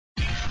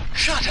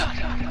Shut up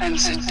and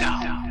sit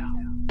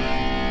down.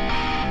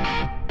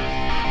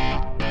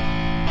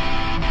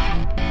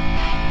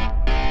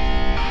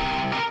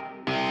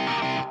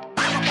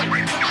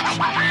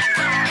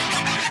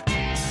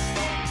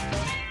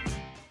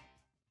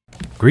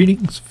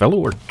 Greetings,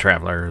 fellow Earth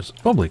travelers.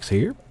 Oblix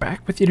here,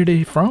 back with you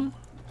today from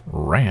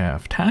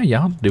Raft. How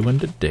y'all doing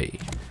today?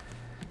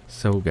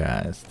 So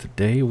guys,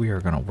 today we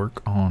are going to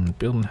work on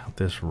building out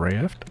this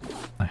raft.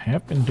 I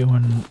have been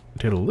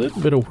did a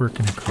little bit of work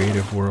in the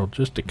creative world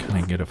just to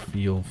kind of get a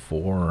feel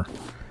for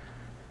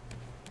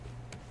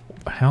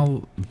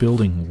how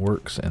building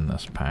works in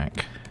this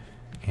pack.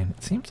 And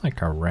it seems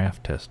like our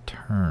raft has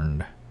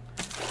turned.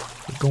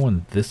 We're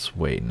going this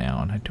way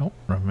now, and I don't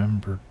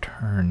remember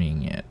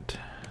turning it.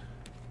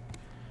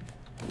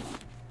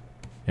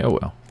 Yeah,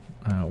 well,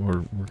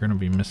 we're going to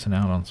be missing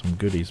out on some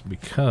goodies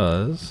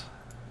because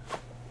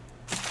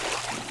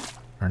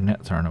our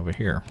nets aren't over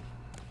here.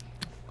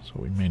 So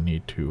we may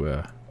need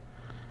to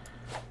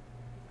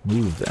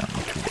move them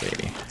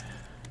today.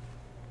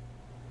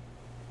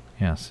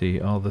 Yeah, see,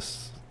 all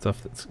this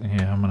stuff that's...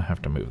 Yeah, I'm going to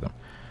have to move them.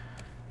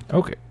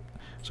 Okay,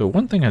 so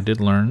one thing I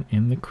did learn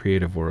in the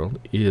creative world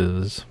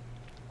is...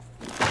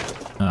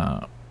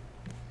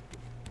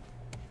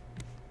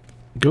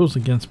 goes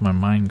against my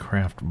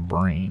Minecraft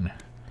brain.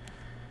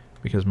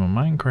 Because my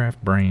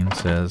Minecraft brain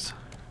says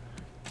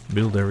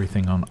build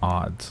everything on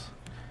odds.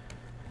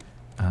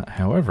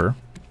 However,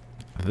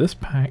 this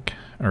pack,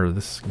 or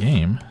this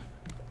game,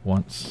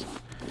 wants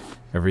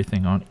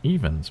everything on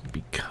evens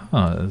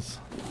because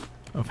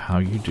of how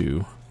you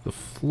do the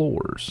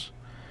floors.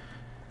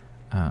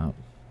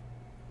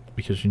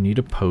 Because you need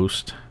a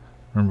post.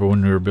 Remember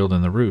when we were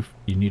building the roof,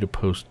 you need a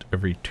post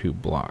every 2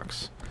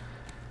 blocks.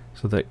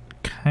 So that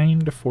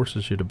kind of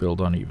forces you to build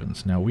on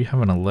evens. Now we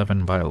have an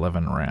 11 by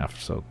 11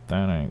 raft, so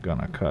that ain't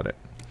gonna cut it.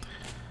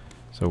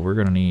 So we're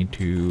gonna need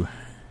to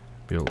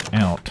build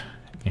out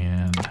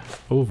and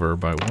over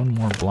by 1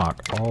 more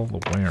block all the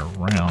way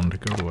around to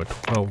go to a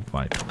 12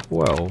 by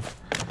 12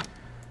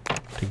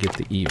 to get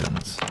the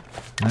evens.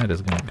 And that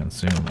is going to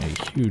consume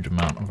a huge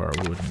amount of our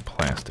wood and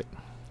plastic.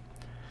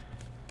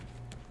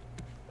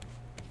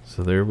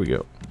 So there we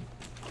go.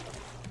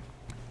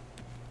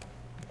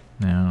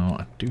 Now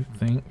I do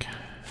think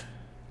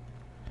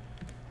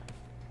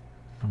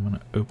I'm going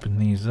to open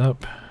these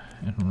up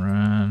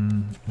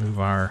and move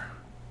our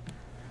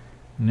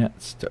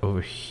nets to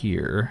over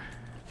here.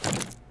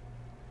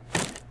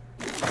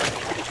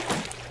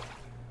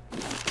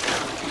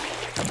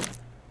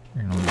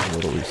 We're going to lose a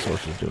little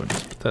resources doing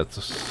this, but that's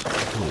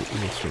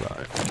we'll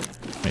survive.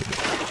 Maybe.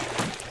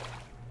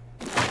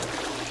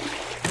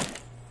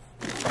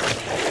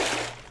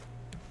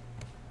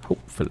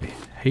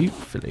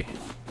 Hopefully.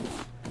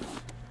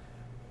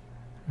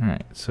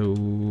 Alright,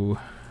 so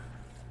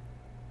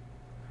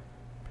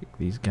pick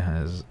these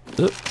guys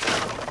up.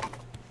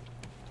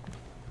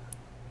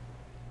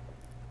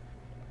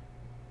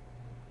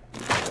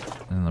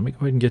 And let me go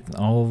ahead and get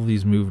all of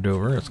these moved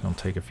over. It's going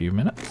to take a few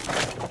minutes.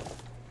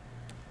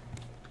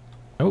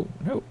 Oh,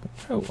 no.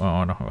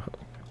 Oh, no.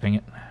 Dang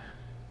it.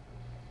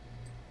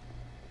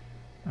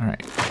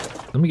 Alright.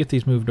 Let me get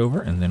these moved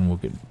over, and then we'll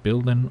get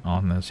building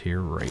on this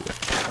here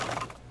raft.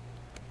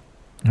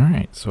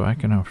 Alright, so I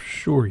can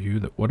assure you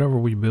that whatever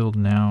we build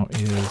now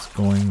is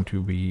going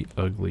to be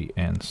ugly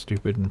and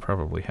stupid and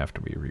probably have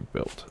to be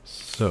rebuilt.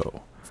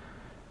 So,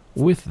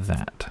 with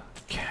that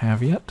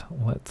caveat,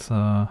 let's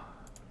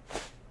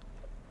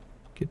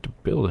get to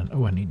building.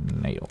 Oh, I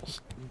need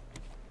nails.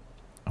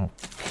 Okay,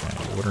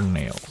 what are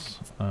nails?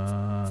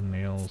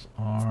 Nails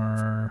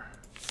are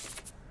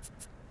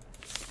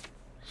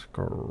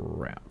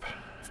scrap.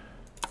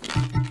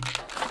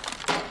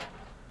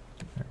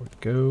 There we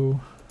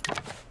go.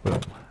 Boom.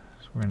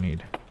 So we're gonna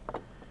need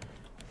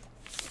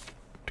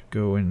to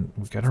go in.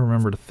 We gotta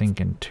remember to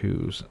think in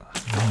 2s.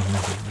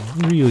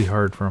 That's really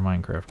hard for a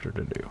Minecrafter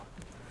to do.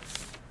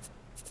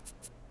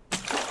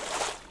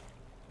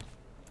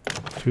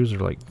 2s are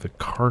like the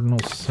cardinal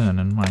sin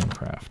in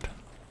Minecraft.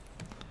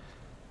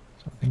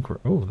 So I think we're...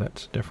 Oh,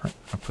 that's different.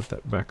 I put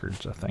that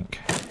backwards, I think.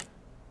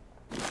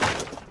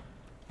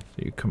 So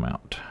you come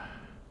out.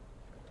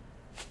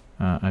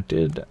 I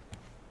did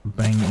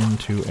bang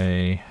into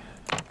a...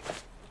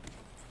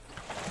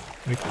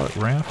 What do you call it?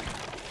 Raft?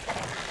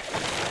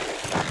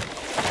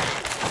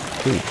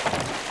 Ooh.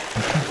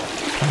 I'm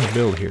trying to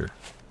build here.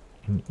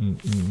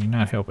 You're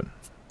not helping.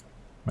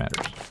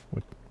 Matters.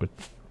 With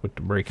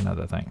the breaking of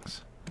the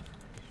things.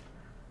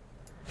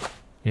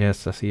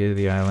 Yes, I see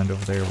the island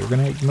over there. We're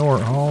going to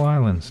ignore all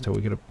islands till we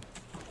get a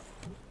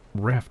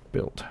raft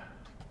built.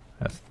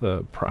 That's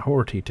the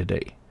priority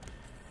today.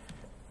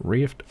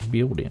 Raft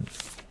building.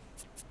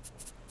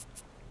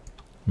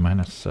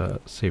 Minus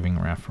saving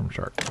raft from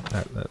shark.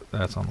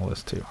 That's on the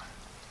list too.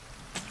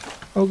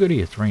 Oh goody,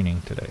 it's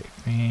raining today.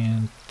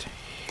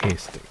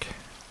 Fantastic.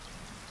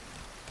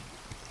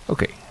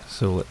 Okay,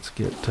 so let's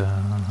get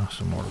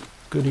some more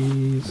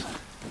goodies.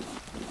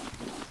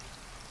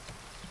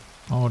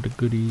 All the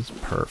goodies,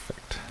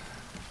 perfect.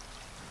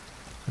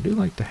 I do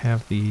like to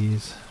have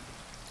these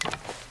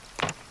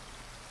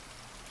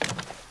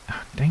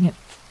Dang it.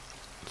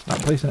 Stop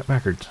placing it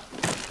backwards.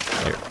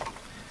 There.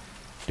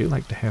 Do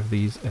like to have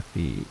these at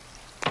the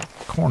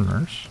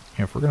corners.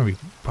 If we're going to be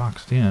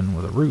boxed in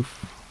with a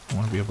roof, I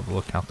want to be able to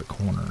look out the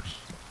corners.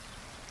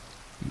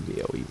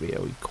 Very,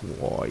 very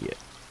quiet.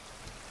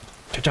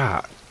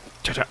 Cha-cha!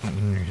 Cha-cha!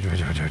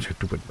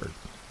 Stupid bird.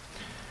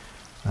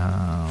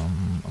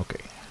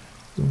 Okay.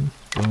 Boom,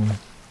 boom,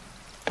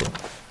 boom.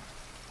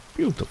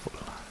 Beautiful.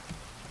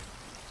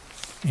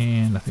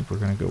 And I think we're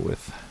going to go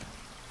with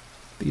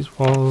these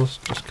walls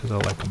just because I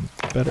like them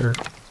better.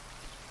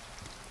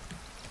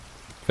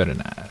 Very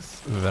nice.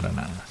 Very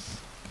nice.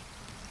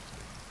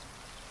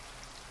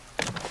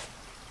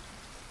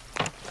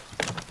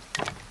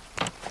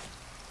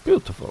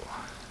 Beautiful.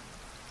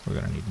 We're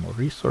going to need more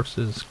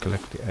resources.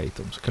 Collect the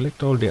items.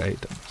 Collect all the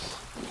items.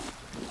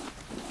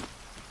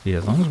 Yeah,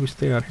 as long as we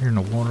stay out here in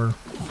the water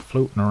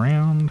floating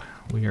around,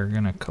 we are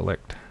going to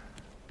collect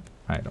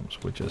items,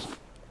 which is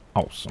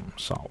awesome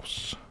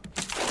sauce.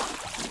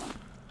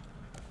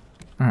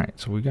 Alright,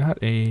 so we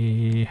got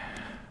a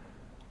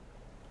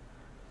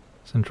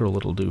central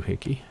little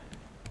doohickey.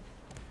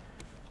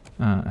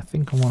 I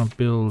think I want to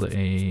build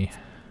a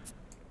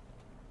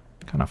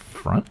kind of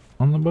front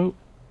on the boat.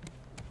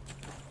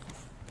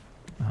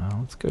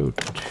 Let's go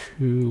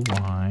 2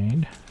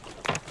 wide.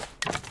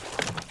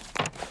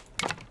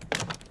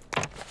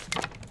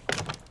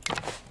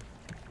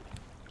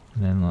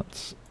 And then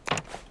let's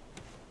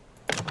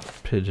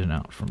pigeon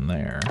out from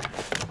there.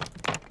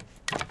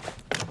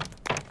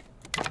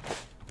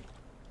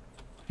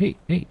 Hey,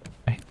 hey,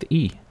 I hit the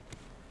E.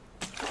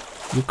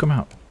 You come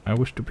out. I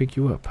wish to pick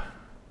you up.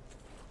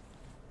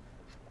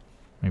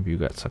 Maybe you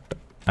got sucked up.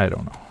 I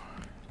don't know.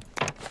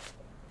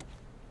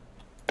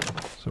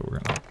 So we're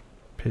going to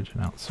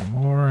pigeon out some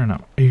more, and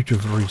I'm out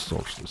of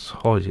resources.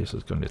 Oh, this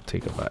is going to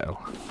take a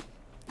while.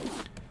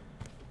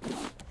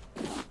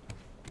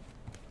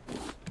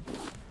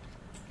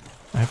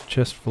 I have a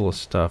chest full of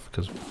stuff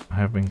because I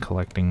have been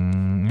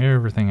collecting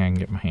everything I can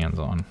get my hands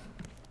on.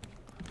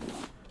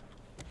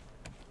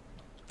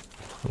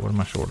 So what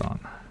am I short on?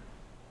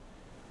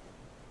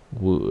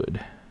 Wood.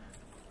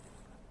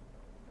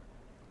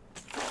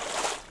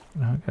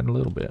 No, I got a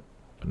little bit,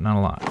 but not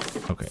a lot.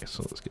 Okay,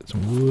 so let's get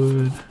some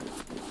wood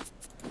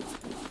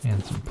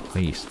and some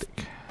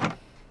plastic.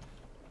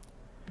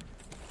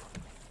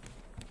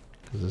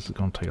 Because this is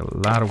going to take a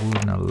lot of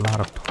wood and a lot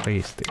of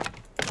plastic.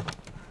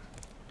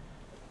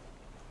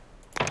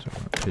 So we're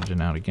going to pigeon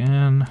out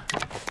again.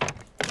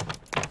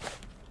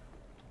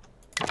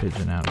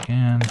 Pigeon out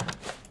again.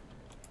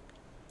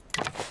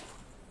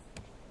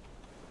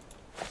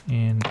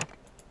 And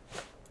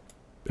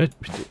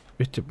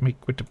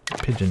make with the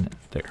pigeon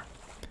there.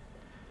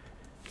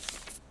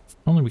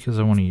 Only because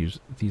I want to use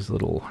these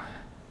little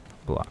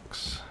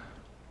blocks.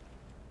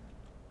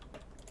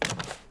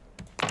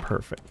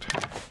 Perfect.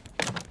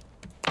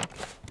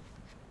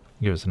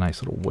 Give us a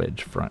nice little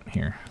wedge front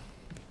here.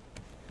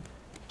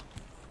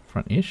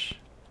 Front-ish.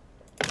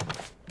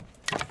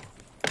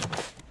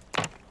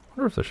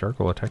 Wonder if the shark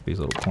will attack these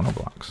little corner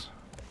blocks.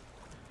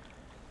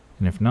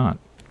 And if not,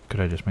 could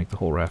I just make the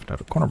whole raft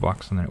out of corner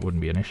blocks and then it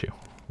wouldn't be an issue?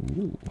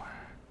 Ooh. Would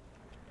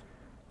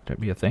that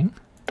be a thing?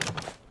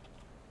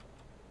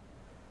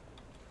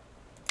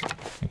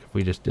 Like if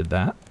we just did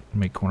that,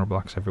 make corner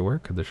blocks everywhere,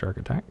 could the shark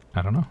attack?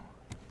 I don't know.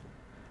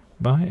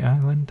 Bye,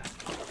 island.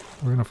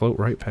 We're going to float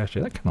right past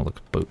you. That kind of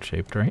looks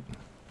boat-shaped, right?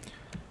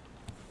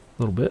 A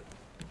little bit.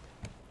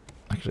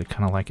 Actually,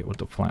 kind of like it with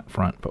the flat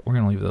front, but we're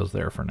going to leave those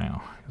there for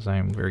now, because I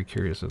am very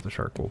curious if the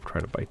shark will try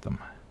to bite them.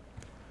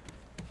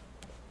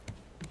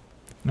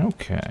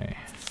 Okay.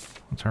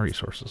 What's our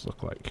resources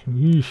look like?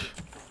 Yeesh.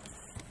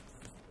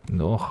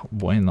 No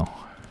bueno.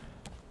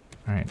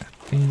 Alright, I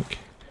think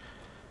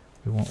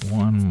we want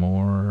one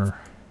more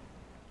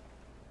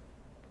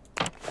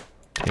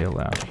tail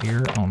out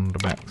here on the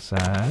back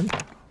side.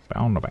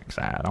 On the back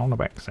side, on the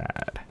back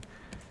side.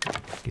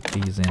 Get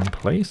these in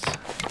place.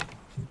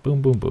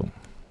 Boom, boom, boom.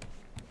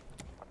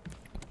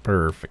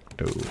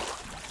 Perfecto.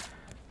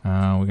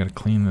 We gotta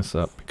clean this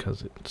up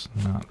because it's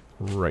not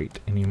right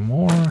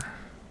anymore.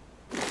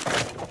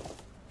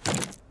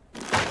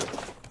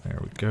 There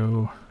we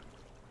go.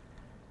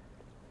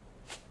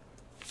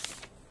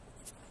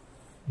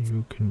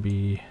 You can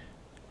be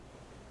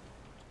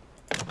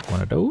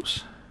one of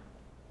those.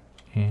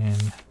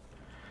 And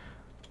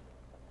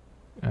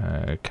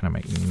can I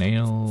make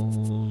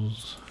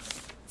nails?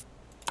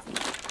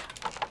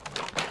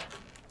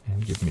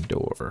 And give me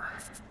door.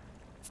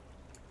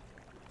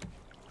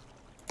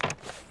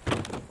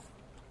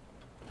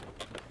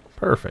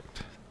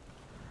 Perfect.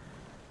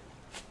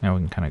 Now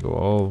we can kind of go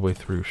all the way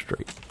through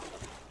straight.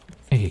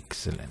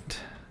 Excellent.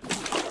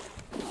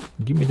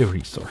 Give me the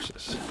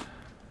resources.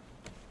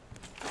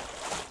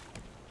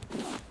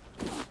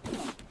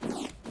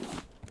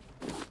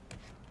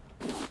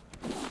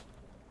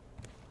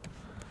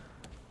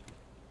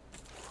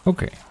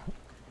 Okay.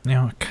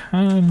 Now I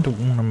kind of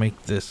want to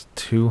make this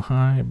too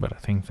high, but I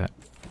think that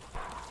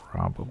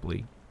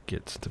probably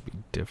gets to be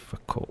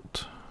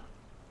difficult.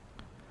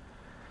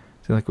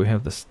 See, like we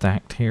have the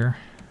stacked here.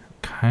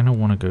 kind of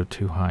want to go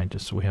too high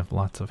just so we have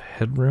lots of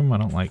headroom. I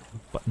don't like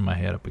butting my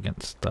head up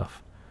against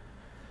stuff.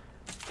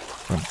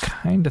 So I'm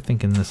kind of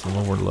thinking this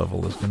lower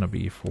level is going to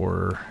be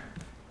for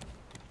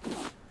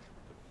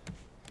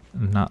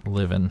not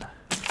living.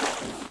 I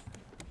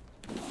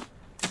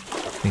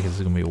think this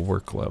is going to be a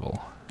work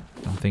level.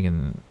 I'm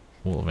thinking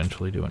we'll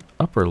eventually do an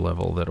upper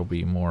level that'll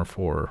be more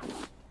for,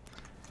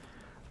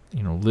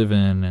 you know,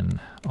 living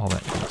and all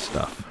that kind of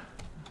stuff.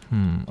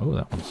 Oh,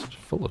 that one's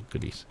full of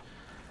goodies.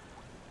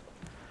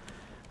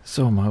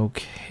 So am I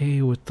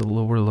okay with the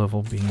lower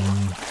level being...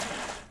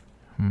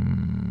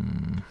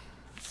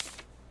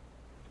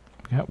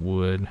 We got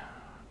wood. You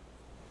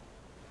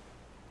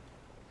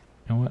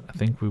know what? I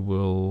think we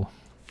will...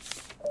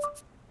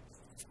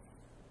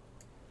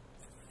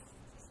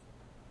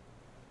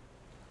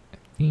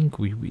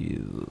 we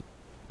will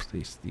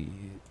place the...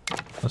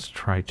 Let's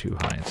try too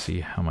high and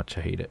see how much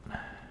I hate it.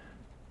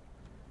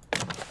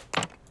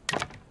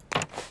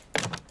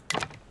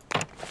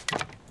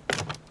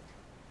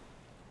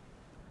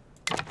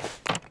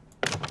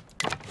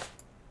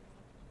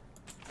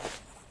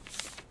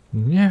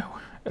 No,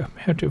 I'm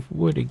out of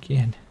wood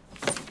again.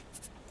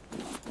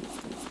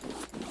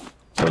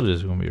 So this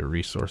is going to be a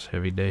resource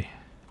heavy day.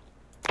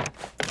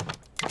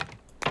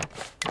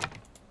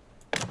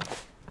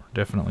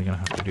 Definitely gonna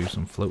have to do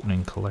some floating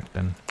and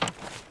collecting.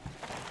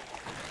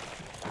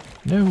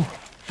 No,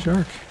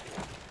 shark.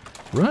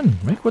 Run,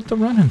 make with the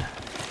running.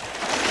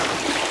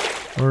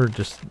 Or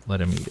just let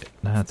him eat it.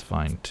 That's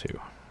fine too.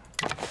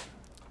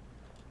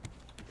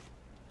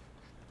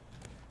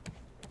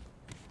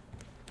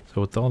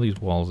 So with all these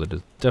walls, it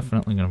is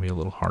definitely gonna be a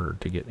little harder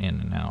to get in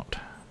and out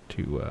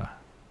to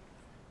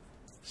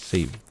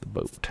save the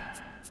boat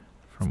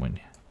from when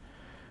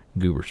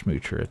Goober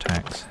Smoocher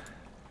attacks.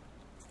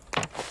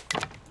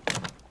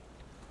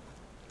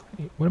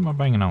 What am I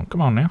banging on?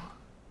 Come on now.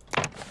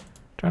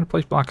 Trying to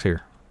place blocks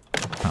here.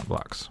 Not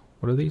blocks.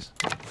 What are these?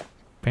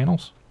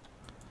 Panels?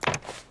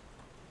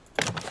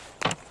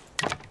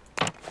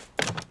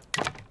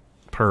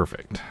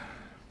 Perfect.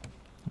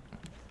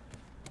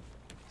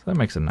 So that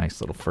makes a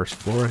nice little first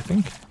floor, I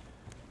think.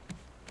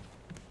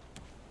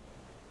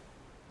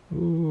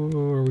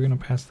 Ooh, are we going to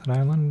pass that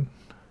island?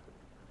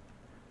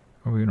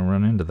 Or are we going to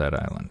run into that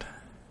island?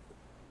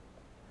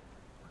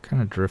 We're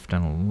kind of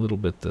drifting a little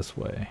bit this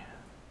way.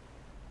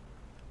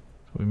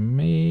 We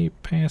may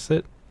pass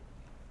it.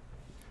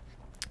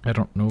 I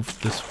don't know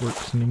if this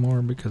works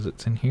anymore because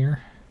it's in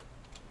here.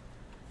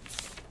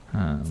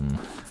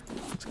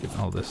 Let's get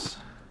all this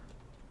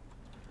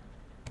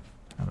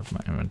out of my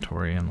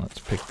inventory and let's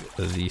pick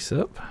these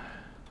up.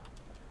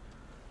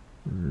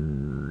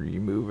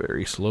 Remove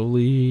very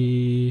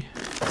slowly.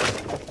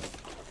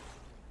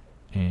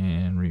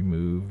 And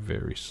remove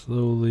very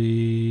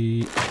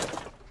slowly.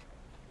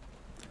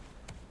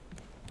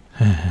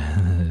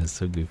 That's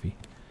so goofy.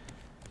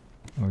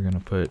 We're going to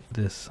put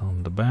this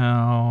on the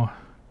bow.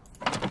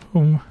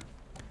 Boom.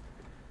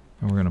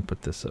 And we're going to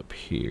put this up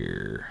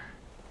here.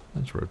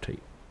 Let's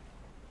rotate.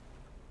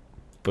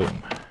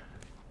 Boom.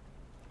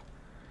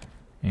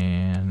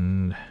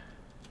 And I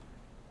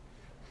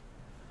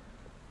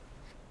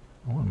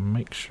want to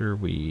make sure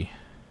we...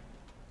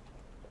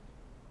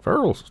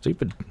 Furl,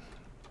 stupid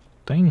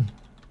thing.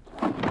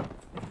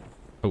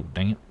 Oh,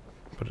 dang it.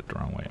 Put it the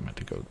wrong way. I meant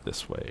to go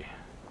this way.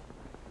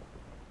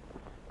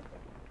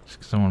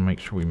 Because I want to make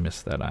sure we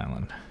miss that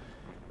island.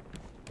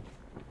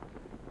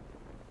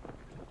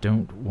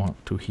 Don't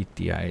want to hit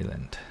the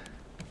island.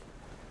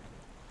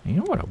 And you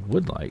know what I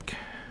would like?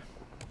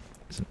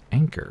 Is an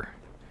anchor.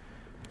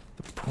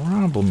 The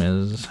problem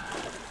is,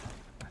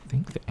 I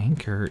think the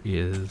anchor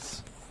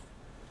is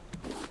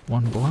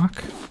 1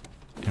 block.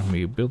 And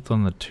we built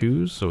on the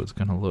 2s, so it's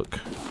going to look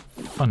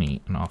funny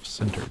and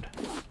off-centered.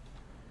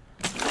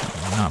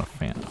 I'm not a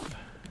fan of.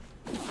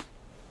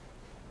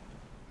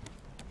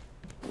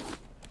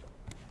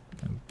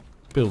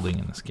 Building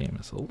in this game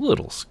is a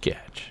little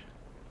sketch.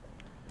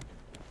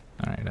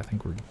 Alright, I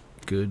think we're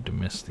good to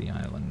miss the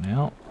island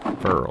now.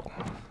 Pearl.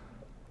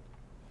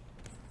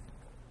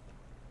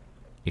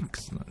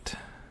 Excellent.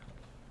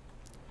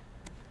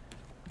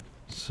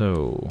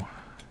 So,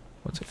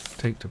 what's it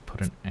take to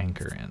put an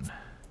anchor in?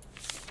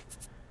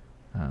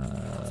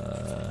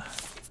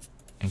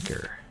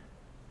 Anchor.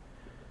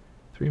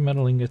 3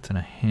 metal ingots and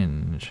a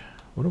hinge.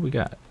 What do we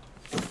got?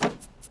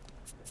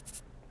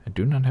 I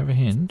do not have a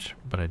hinge,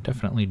 but I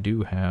definitely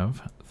do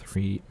have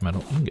 3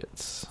 metal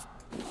ingots.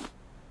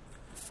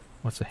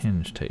 What's a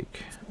hinge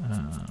take?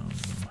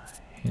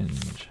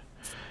 Hinge.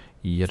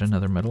 Yet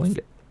another metal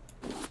ingot,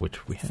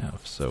 which we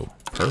have, so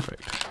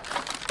perfect.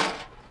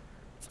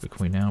 So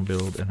can we now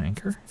build an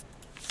anchor?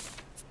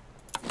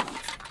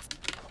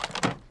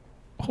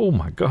 Oh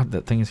my god,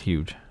 that thing is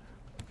huge.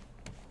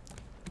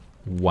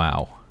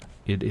 Wow.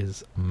 It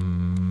is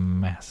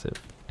massive.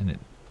 And it...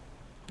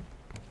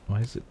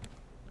 Why is it...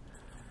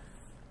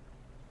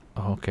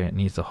 Okay, it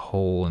needs a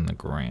hole in the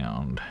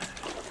ground.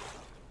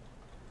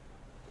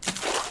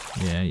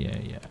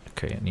 Yeah.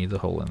 Okay, it needs a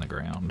hole in the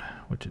ground,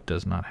 which it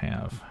does not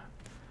have.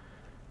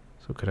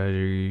 So could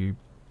I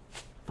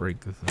break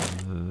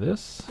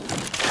this.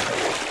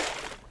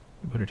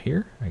 Put it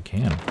here? I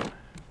can.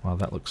 Wow,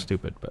 that looks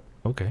stupid, but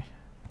okay.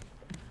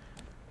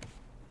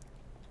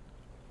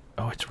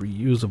 Oh, it's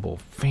reusable.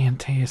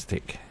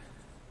 Fantastic.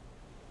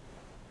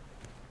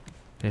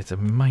 It's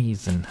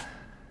amazing.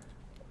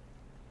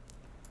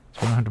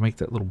 So we don't have to make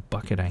that little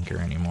bucket anchor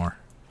anymore.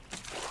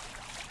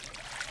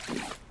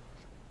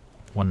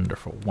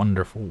 Wonderful,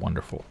 wonderful,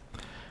 wonderful.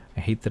 I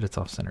hate that it's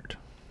off-centered.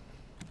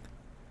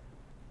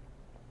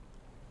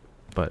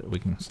 But we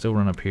can still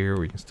run up here.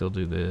 We can still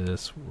do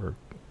this.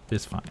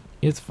 It's fine.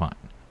 It's fine.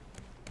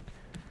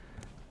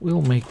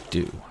 We'll make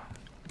do.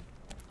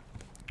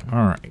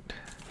 Alright.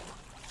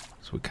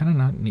 So we kind of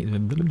not need...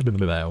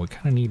 We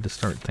kind of need to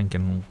start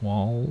thinking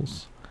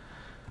walls.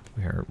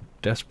 We are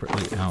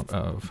desperately out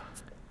of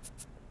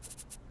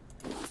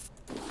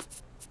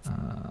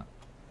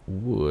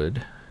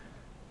wood.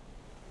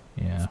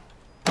 Yeah.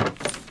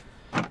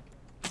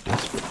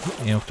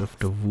 Desperately out of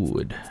the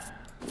wood.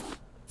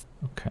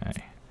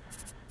 Okay.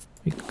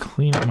 We can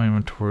clean up my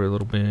inventory a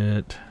little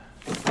bit.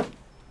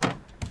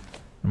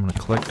 I'm going to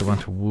collect a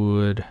bunch of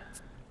wood.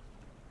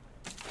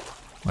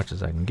 Much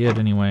as I can get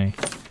anyway.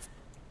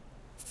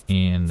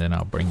 And then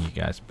I'll bring you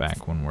guys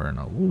back when we're in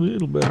a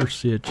little better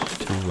sitch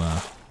to...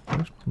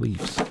 where's my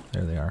leaves?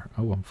 There they are.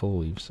 Oh, I'm full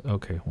of leaves.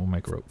 Okay, we'll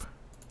make rope.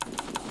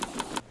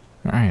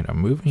 Alright, I'm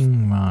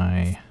moving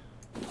my...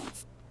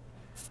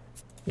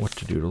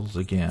 what-to-doodles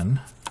again.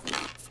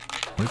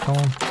 What do you call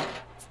them?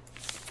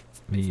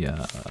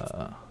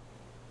 The,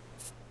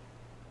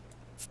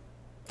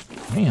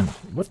 man,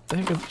 what the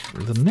heck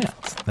are the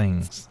nets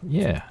things?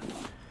 Yeah.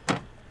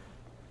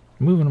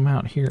 Moving them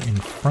out here in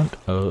front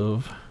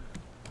of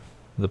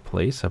the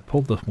place. I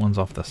pulled the ones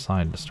off the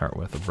side to start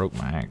with. I broke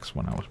my axe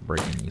when I was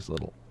breaking these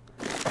little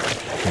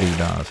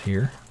doodads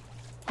here.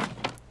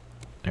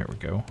 There we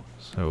go.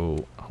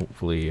 So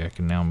hopefully I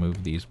can now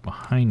move these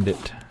behind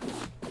it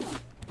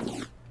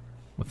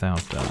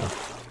without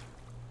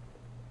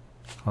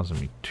causing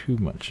me too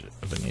much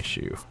of an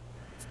issue.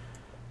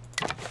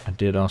 I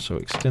did also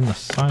extend the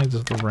sides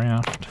of the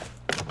raft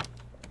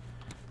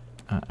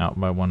out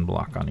by 1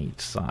 block on each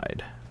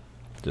side,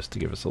 just to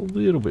give us a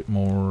little bit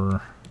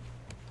more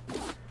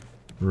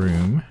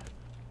room.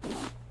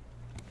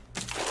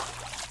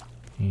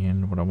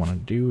 And what I want to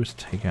do is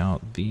take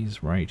out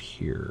these right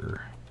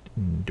here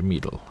in the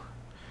middle.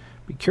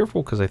 Be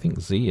careful, because I think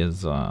Z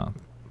is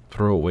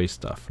throwaway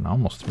stuff, and I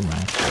almost threw my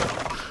axe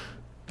out.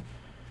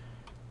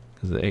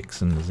 Because the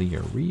X and the Z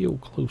are real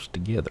close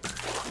together.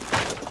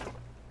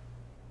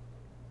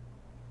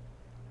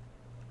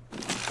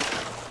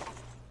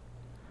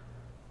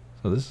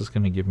 So this is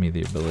going to give me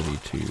the ability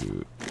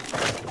to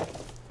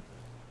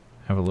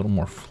have a little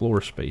more floor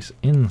space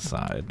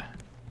inside.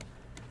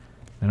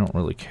 I don't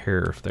really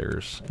care if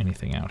there's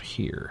anything out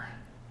here.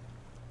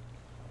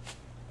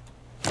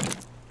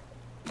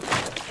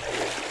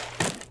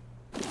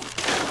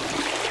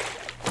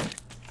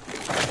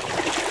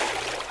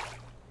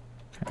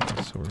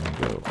 Okay, so we're going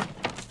to go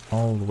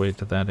all the way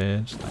to that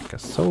edge like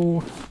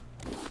so.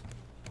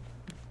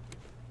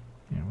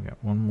 And we got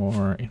one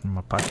more in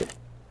my pocket.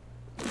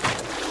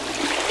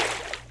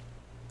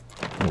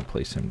 We'll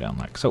place him down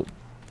like so.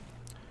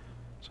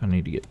 So I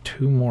need to get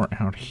 2 more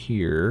out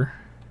here.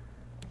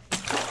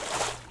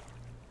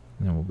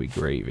 And then we'll be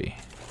gravy.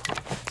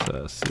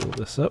 Let's seal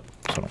this up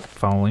so I don't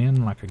fall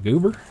in like a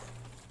goober.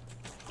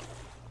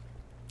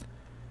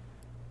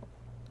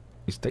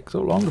 These take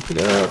so long to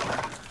pick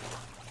up.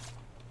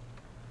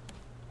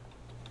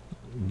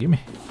 Give me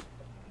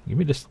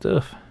this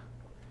stuff.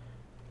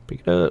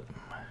 Pick it up.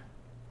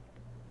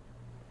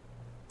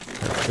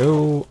 There we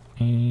go.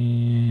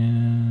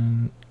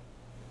 And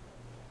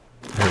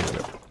there we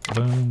go.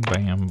 Boom,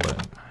 bam,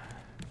 boom.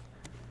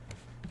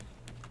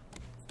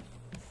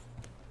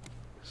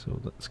 So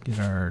let's get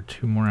our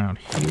 2 more out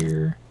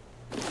here.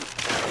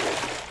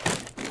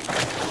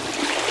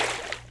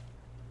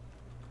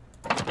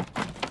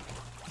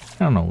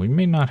 I don't know, we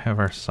may not have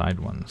our side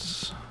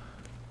ones.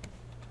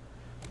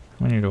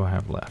 How many do I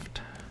have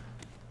left?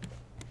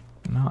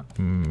 Not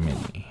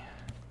many.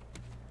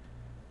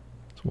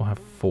 So we'll have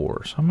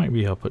 4, so I might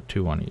be able to put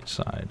 2 on each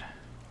side.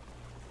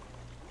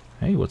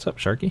 Hey, what's up,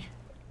 Sharky?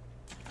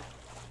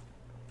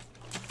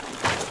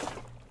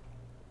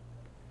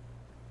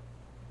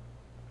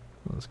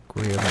 Let's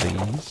grab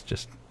these,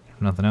 just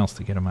if nothing else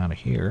to get them out of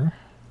here.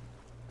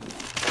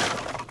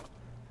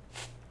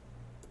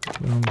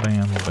 Boom,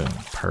 bam, boom.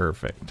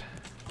 Perfect.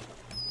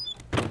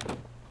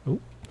 Oh,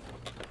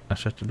 I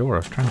shut the door. I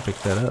was trying to pick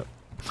that up.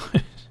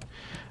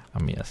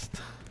 I missed.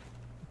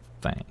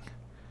 Dang.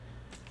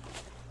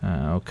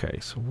 Okay,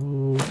 so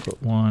we'll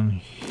put one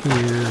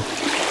here.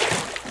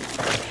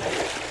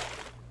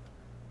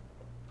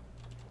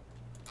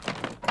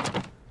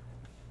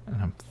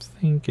 And I'm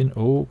thinking,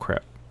 oh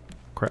crap.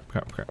 Crap.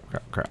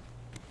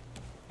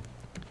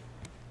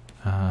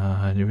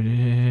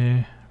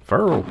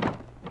 Furl.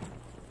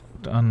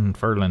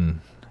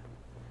 Unfurling.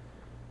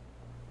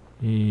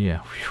 Yeah.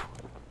 Whew.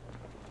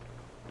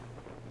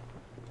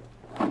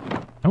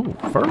 Oh,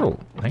 furl.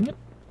 Dang it.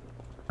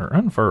 Or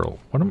unfurl.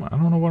 What am I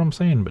don't know what I'm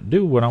saying, but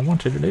do what I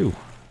want you to do.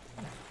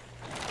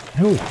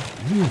 No,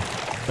 you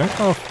back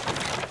off.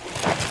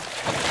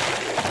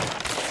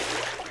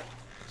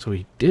 So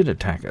he did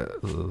attack a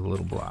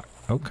little block.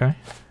 Okay.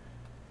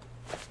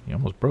 He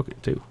almost broke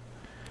it too.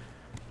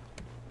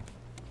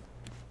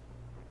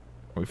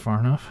 Are we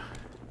far enough?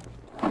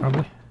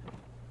 Probably.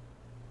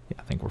 Yeah,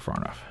 I think we're far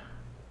enough.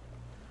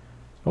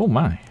 Oh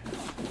my.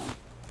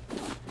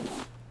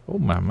 Oh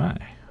my.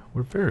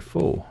 We're very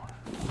full.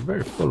 We're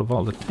very full of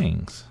all the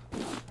things.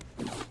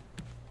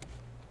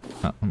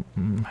 I'm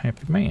a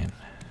happy man.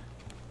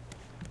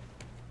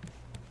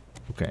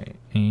 Okay,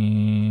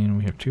 and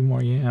we have 2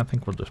 more. Yeah, I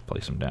think we'll just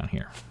place them down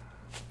here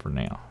for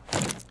now.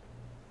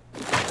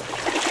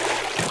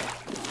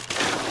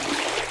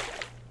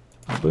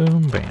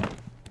 Boom, bam.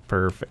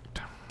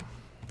 Perfect.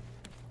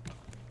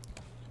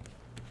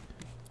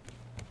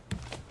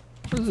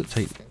 What does it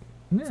take?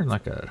 Isn't there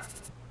like a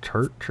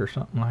church or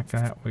something like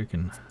that we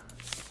can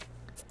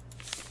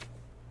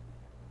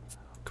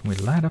we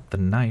light up the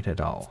night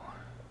at all?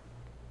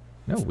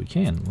 No, we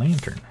can.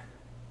 Lantern.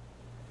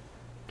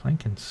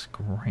 Plank and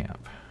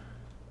scrap.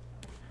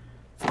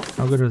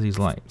 How good are these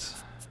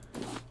lights?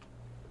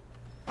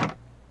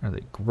 Are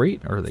they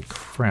great or are they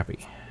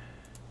crappy?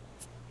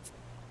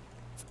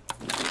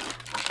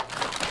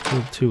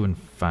 Kill 2 and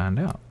find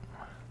out.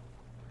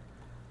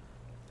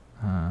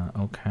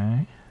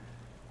 Okay.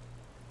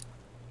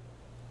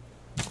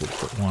 We'll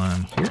put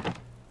 1 here.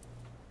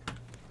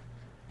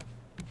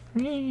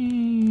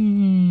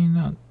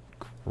 Not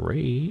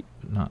great,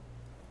 but not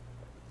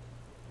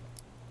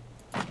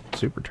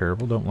super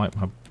terrible. Don't light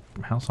my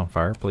house on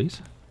fire,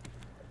 please.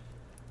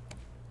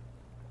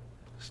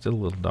 Still a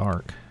little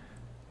dark,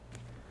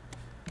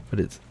 but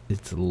it's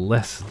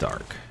less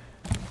dark.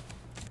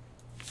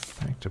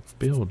 Back to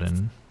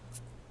building.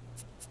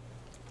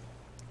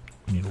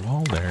 We need a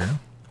wall there.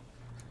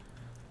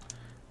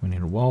 We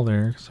need a wall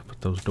there because I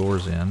put those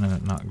doors in and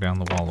it knocked down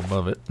the wall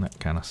above it, and that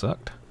kind of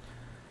sucked.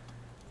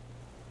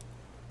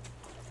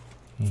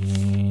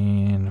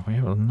 And we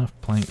have enough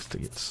planks to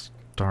get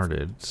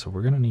started, so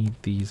we're gonna need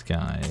these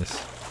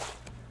guys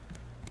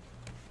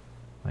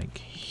like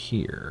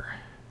here.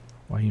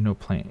 Why you no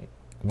plank?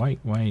 Why?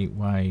 Oh,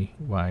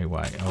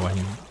 what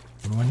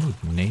do I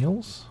need?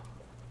 Nails?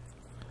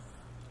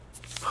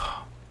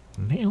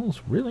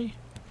 Nails? Really?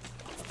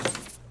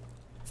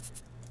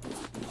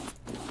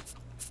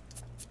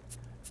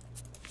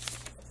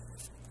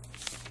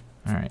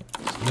 Alright,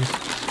 so let's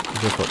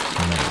zip up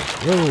some nails.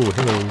 Whoa,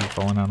 hello,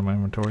 falling out of my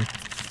inventory.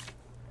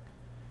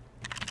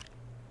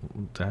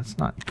 That's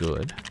not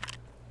good.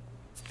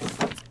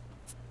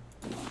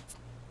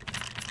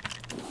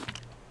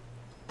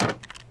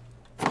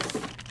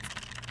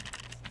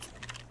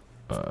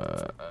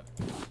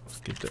 Let's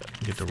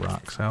get the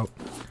rocks out.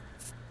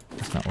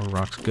 That's not where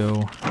rocks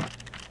go.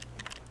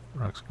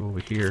 Rocks go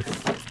over here.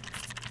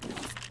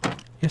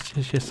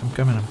 Yes, I'm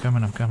coming.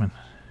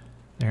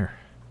 There.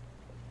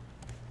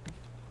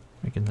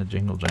 Making the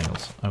jingle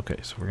jangles. Okay,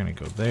 so we're gonna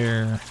go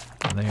there,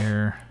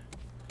 there,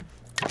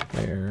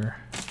 there,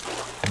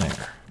 and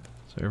there.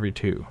 So every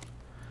 2. And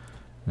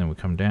then we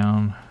come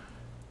down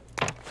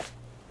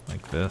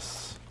like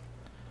this.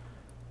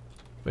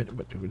 But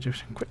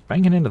just quit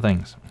banging into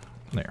things.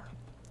 There.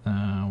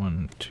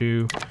 1,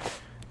 2.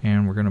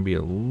 And we're gonna be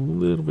a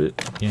little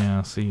bit,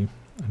 yeah, see,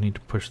 I need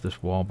to push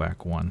this wall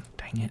back 1.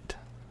 Dang it.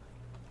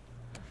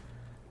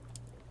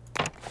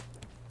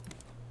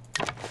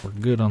 We're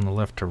good on the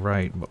left to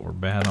right, but we're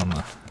bad on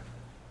the...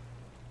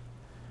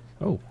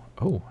 Oh,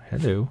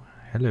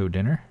 hello,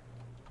 dinner.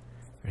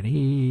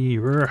 Ready?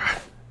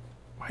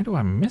 Why do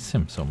I miss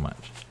him so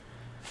much?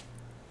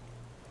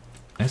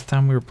 Last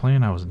time we were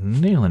playing, I was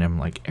nailing him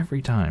like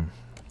every time.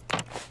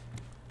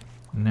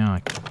 Now I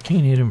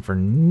can't hit him for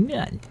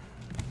none.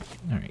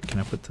 Alright, can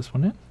I put this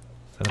one in?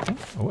 Is that a thing?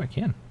 Oh, I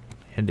can.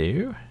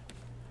 Hello.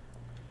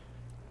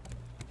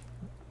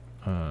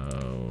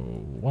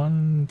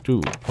 1,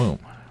 2, boom.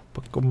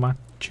 Buckle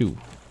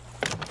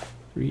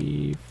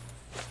 3,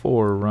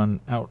 4, run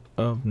out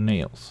of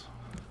nails.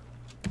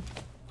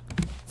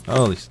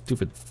 Oh, these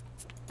stupid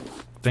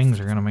things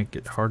are gonna make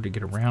it hard to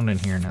get around in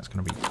here, and that's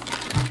gonna be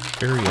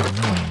very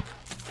annoying.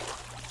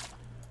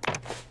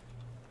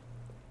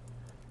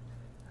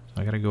 So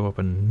I gotta go up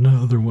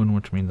another one,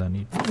 which means I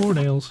need more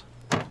nails.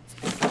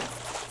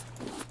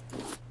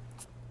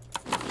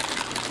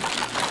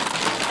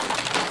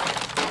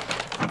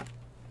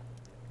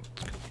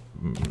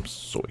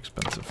 So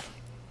expensive.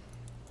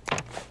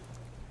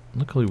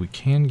 Luckily we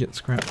can get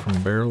scrap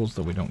from barrels,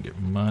 though we don't get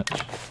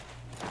much.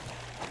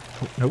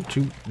 Oh, no,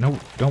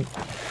 don't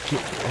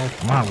get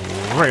off my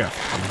raft,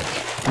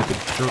 you stupid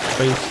jerk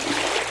face.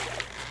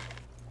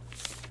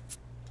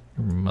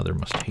 Your mother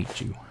must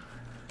hate you.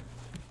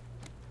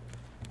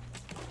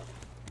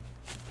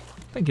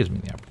 That gives me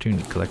the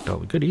opportunity to collect all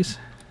the goodies.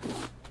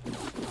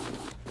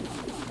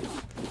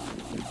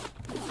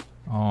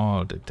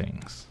 All the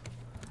things.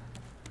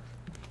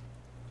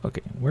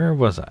 Okay, where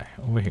was I?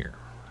 Over here.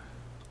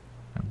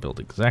 I built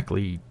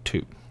exactly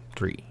 2,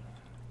 3,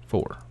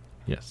 4,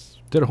 Yes,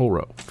 did a whole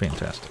row.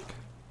 Fantastic.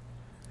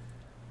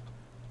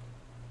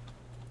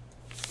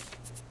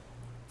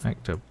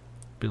 Back to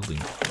building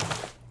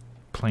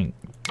plank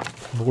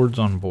boards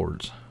on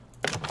boards.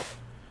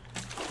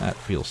 That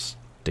feels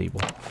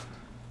stable.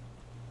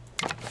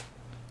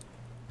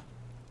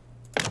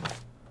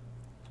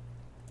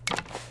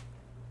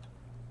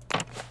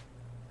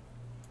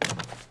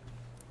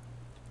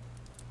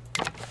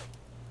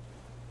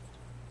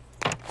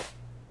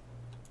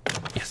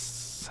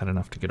 Yes, had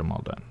enough to get them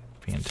all done.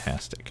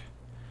 Fantastic.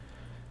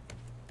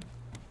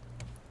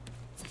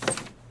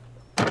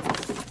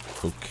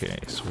 Okay,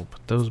 so we'll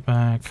put those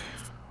back.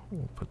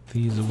 We'll put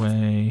these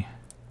away.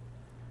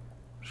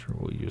 I'm sure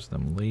we'll use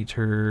them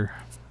later.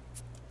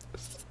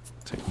 This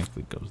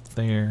technically goes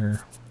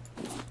there.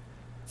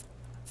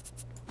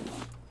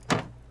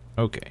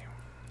 Okay.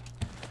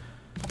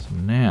 So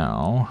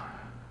now,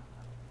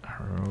 I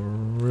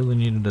really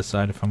need to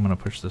decide if I'm going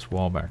to push this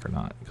wall back or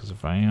not. Because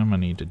if I am, I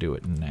need to do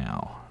it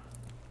now.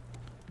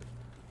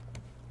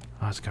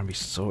 Oh, it's going to be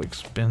so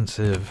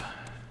expensive.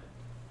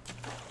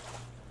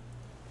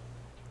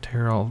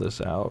 Tear all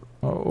this out.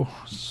 Oh,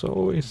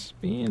 so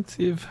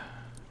expensive.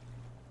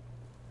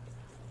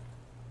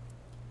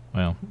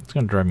 Well, it's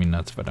going to drive me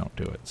nuts if I don't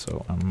do it,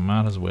 so I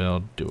might as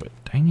well do it.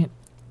 Dang it.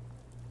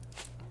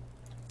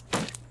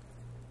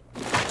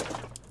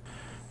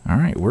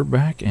 Alright, we're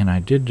back, and I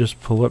did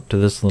just pull up to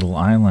this little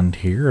island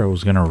here. I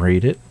was going to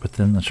raid it, but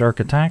then the shark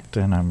attacked,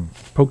 and I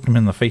poked him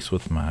in the face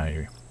with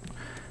my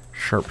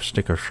sharp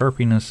stick of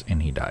sharpiness,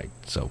 and he died.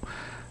 So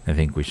I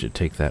think we should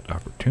take that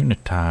opportunity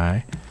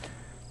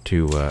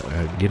to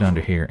get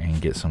under here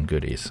and get some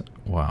goodies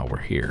while we're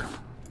here.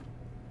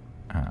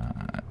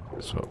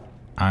 So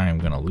I'm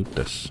going to loot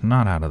the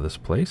snot out of this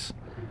place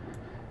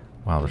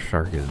while the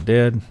shark is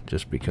dead,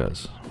 just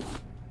because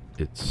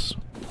it's...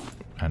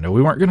 I know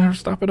we weren't going to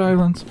stop at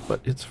islands, but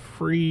it's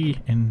free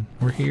and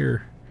we're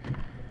here.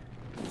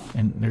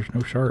 And there's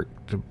no shark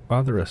to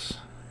bother us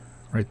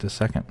right this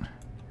second.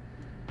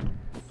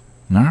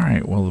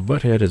 Alright, well the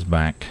butthead is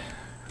back.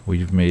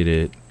 We've made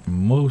it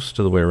most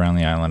of the way around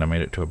the island. I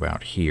made it to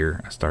about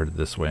here. I started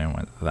this way and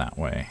went that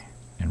way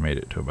and made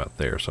it to about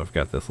there. So I've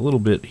got this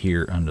little bit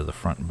here under the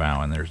front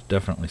bow, and there's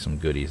definitely some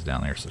goodies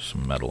down there. So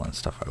some metal and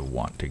stuff I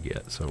want to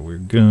get. So we're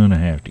gonna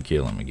have to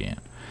kill him again.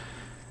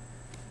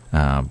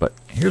 But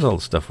here's all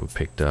the stuff we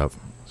picked up.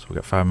 So we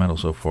got 5 metal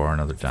so far,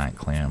 another giant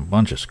clam,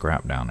 bunch of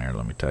scrap down there,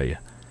 let me tell you.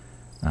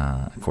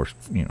 Of course,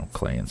 you know,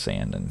 clay and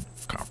sand and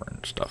copper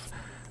and stuff.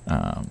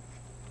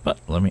 But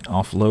let me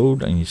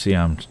offload, and you see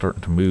I'm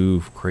starting to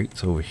move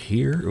crates over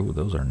here. Oh,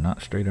 those are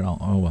not straight at all.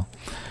 Oh, well.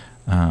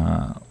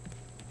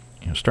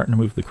 You know, starting to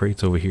move the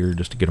crates over here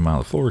just to get them out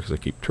of the floor because I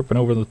keep tripping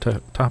over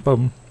the top of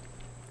them.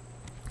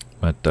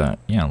 But,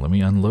 yeah, let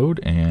me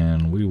unload,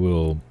 and we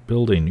will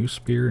build a new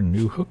spear,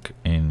 new hook,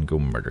 and go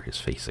murder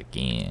his face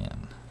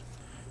again.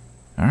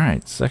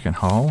 Alright, second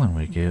haul, and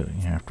we get,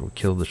 you know, after we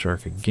kill the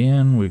shark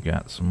again, we've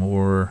got some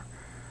more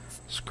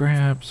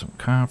scrap, some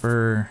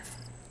copper,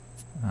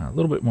 a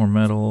little bit more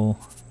metal.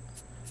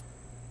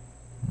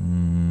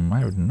 I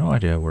have no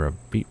idea where a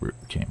beetroot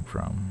came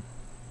from.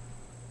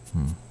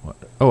 What?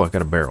 Oh, I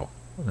got a barrel.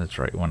 That's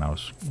right, when I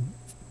was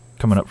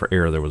coming up for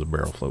air, there was a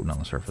barrel floating on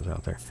the surface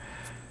out there.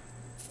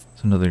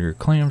 It's another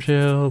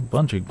clamshell,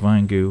 bunch of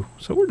vine goo,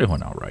 so we're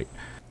doing alright.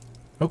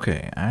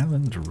 Okay,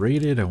 island's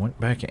raided. I went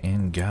back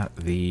and got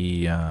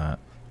the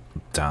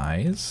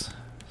dyes.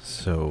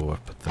 So I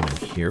put them in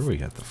here. We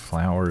got the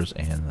flowers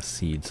and the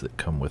seeds that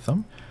come with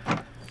them.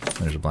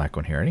 There's a black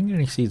one here. I didn't get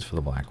any seeds for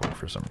the black one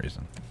for some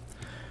reason.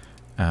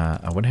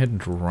 I went ahead and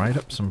dried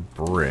up some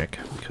brick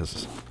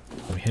because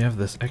we have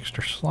this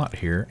extra slot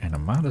here, and I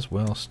might as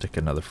well stick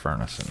another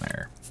furnace in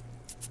there.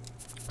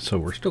 So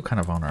we're still kind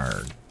of on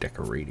our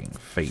decorating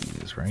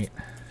phase, right?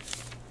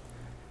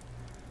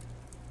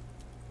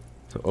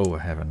 So, oh, I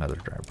have another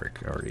dry brick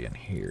already in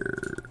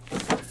here.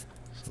 So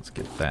let's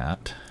get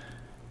that.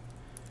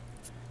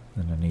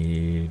 Then I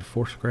need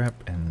 4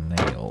 scrap and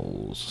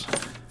nails.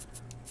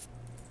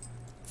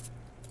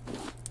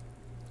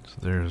 So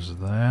there's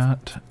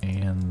that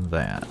and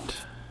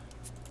that.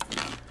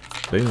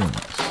 Boom,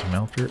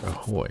 smelter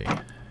ahoy.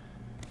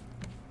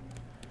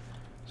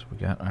 So we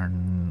got our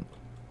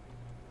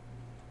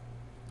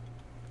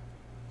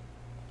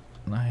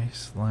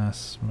nice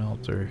last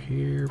smelter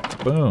here.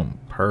 Boom,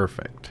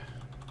 perfect.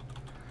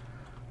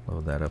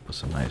 Load that up with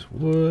some nice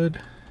wood.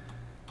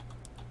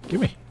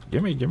 Gimme,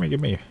 gimme, gimme,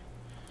 gimme.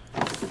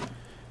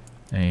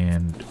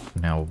 And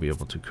now we'll be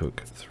able to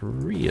cook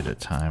 3 at a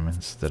time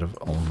instead of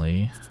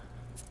only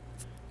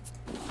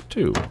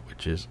 2,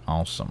 which is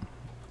awesome.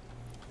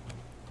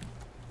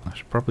 I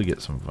should probably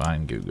get some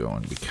vine goo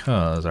going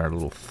because our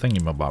little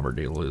thingy-mabobber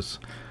deal is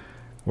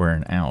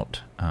wearing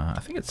out. I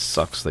think it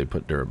sucks they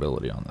put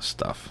durability on this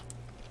stuff.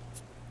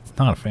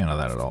 Not a fan of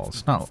that at all.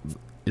 It's not.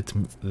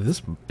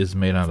 This is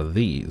made out of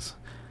these.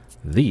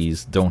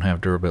 These don't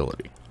have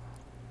durability.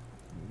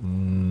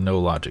 No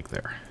logic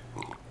there.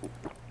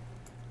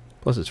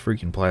 Plus, it's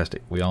freaking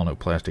plastic. We all know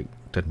plastic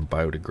doesn't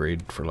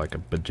biodegrade for like a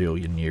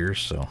bajillion years,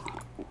 so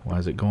why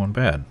is it going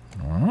bad?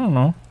 I don't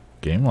know.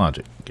 Game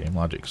logic. Game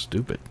logic,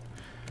 stupid.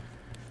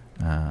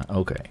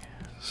 Okay.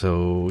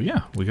 So,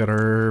 yeah, we got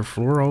our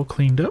floor all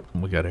cleaned up.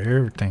 And we got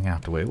everything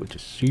out the way, which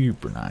is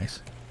super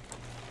nice.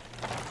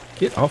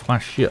 Get off my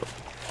ship.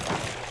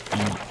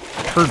 You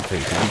turd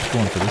face. It keeps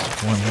going for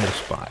this one little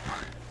spot.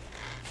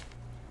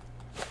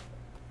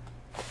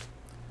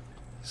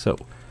 So,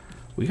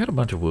 we got a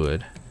bunch of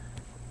wood.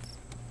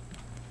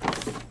 I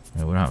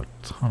mean, we don't have a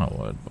ton of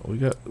wood, but we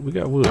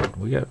got wood.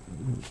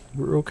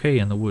 We're okay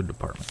in the wood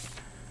department.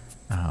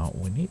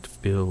 We need to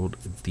build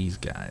these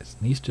guys.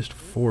 These just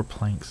 4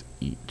 planks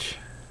each.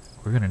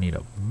 We're gonna need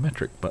a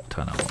metric butt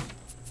ton of them.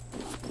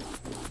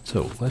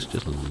 So let's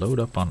just load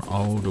up on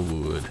all the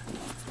wood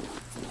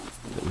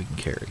that we can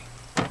carry.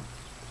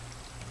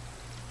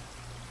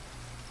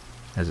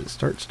 As it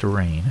starts to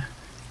rain,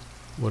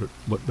 what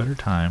better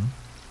time?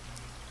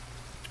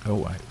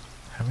 Oh, I'm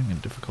having a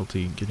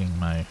difficulty getting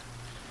my...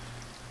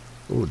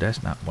 Oh,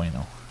 that's not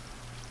bueno.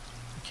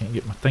 I can't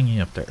get my thingy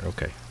up there.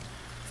 Okay.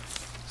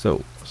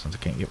 So, since I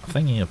can't get my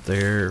thingy up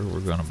there,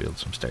 we're going to build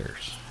some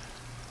stairs.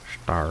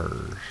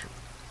 Stars.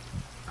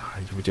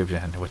 With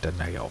the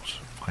nails.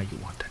 Why you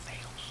want the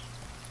nails?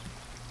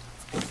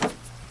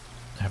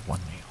 I have 1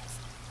 nail.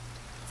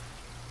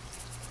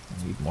 I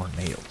need more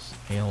nails.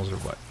 Nails are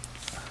what?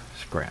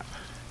 Scrap.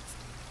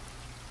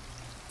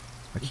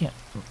 I can't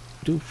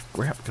do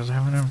scrap because I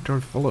have an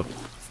inventory full of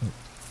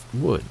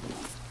wood.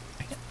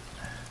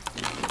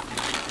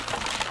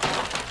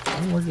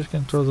 And we're just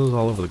going to throw those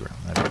all over the ground.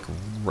 That'd be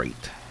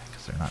great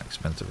because they're not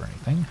expensive or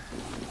anything.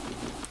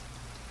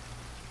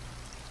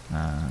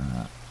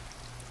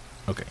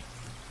 Okay.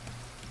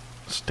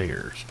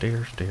 Stairs,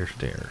 stairs, stairs,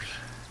 stairs.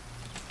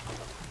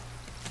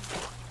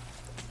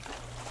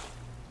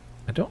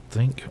 I don't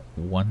think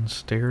 1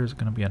 stair is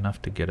going to be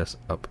enough to get us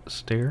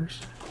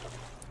upstairs.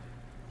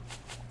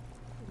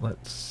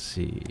 Let's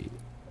see.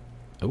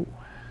 Oh.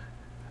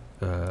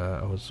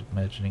 I was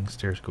imagining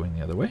stairs going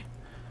the other way.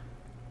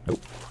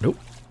 Nope. Nope.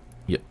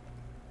 Yep.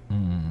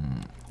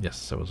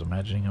 Yes, I was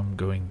imagining them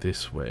going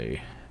this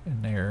way.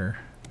 And there.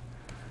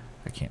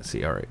 I can't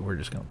see. Alright, we're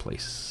just going to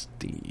place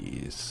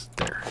these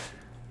there.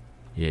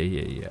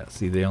 Yeah.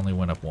 See, they only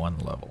went up 1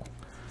 level.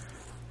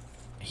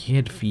 I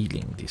had a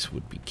feeling this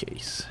would be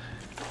case.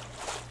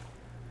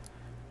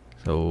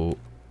 So,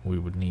 we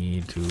would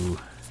need to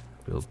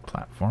build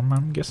platform,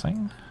 I'm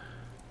guessing.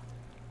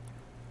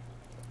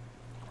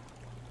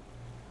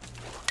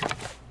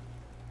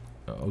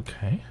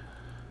 Okay.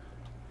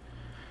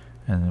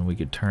 And then we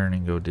could turn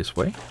and go this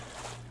way.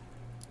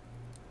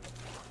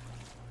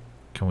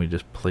 Can we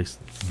just place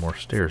more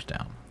stairs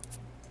down?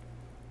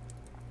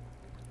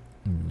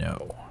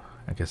 No.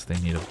 I guess they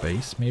need a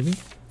base, maybe?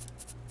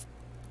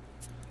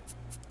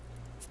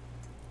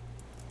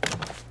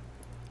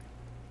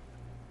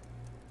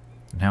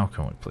 Now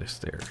can we place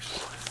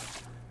stairs?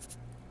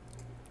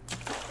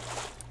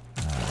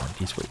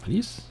 This way,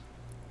 please?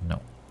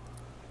 No.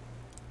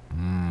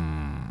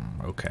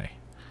 Okay.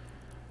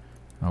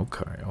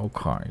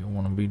 Okay. You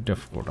want to be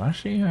difficult. I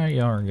see how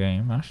you are,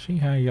 game. I see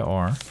how you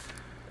are.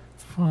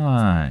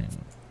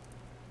 Fine.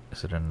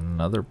 Is it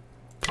another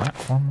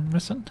platform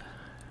missing?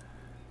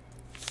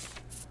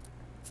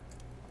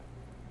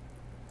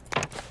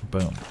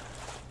 Boom.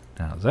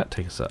 Now, does that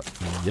take us up?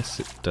 Yes,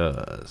 it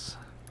does.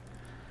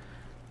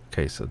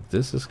 Okay, so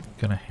this is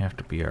gonna have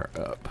to be our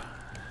up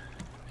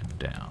and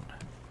down.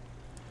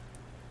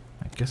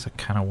 I guess I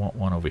kind of want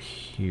one over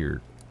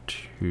here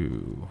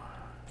too.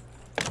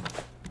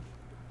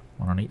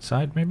 One on each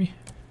side, maybe?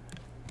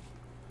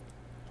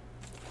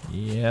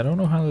 Yeah, I don't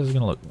know how this is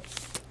gonna look.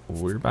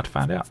 We're about to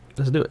find out.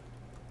 Let's do it.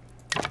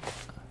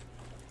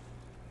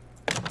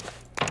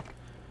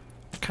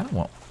 I kind of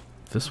want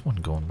this one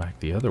going back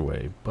the other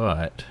way,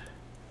 but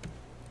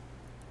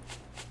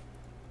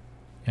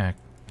yeah, I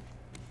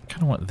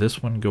kind of want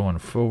this one going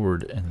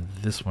forward and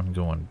this one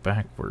going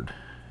backward.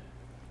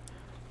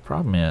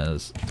 Problem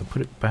is, to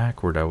put it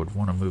backward, I would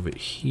want to move it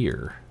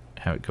here,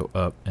 have it go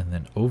up and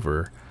then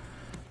over,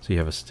 so you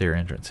have a stair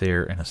entrance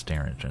there and a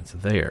stair entrance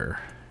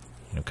there,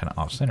 you know, kind of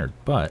off-centered.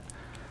 But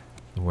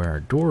where our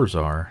doors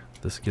are,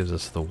 this gives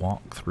us the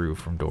walk through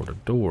from door to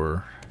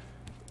door,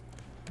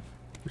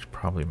 which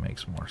probably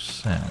makes more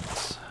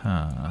sense,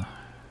 huh?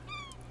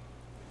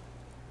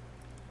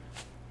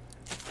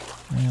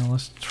 Yeah,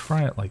 let's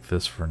try it like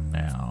this for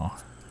now.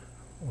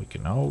 We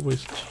can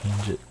always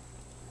change it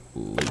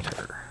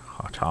later.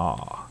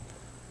 Ha-ta.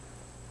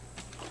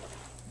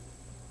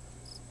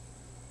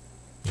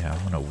 Yeah,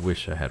 I'm gonna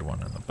wish I had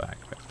one in the back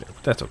there,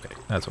 but that's okay.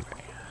 That's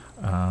okay.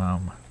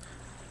 Now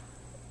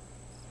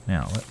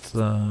let's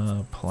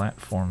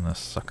platform this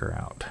sucker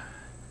out.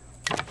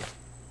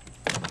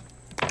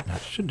 I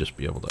should just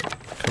be able to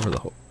cover the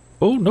whole.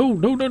 Oh no!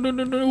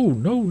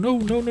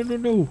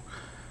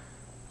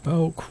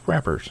 Oh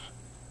crappers!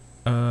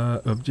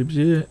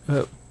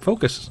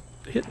 Focus.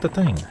 Hit the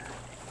thing. So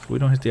we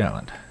don't hit the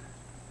island.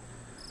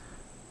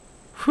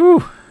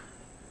 Whew!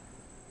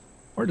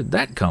 Where did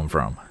that come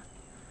from?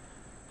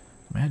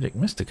 Magic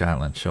Mystic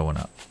Island showing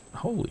up.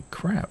 Holy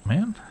crap,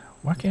 man.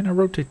 Why can't I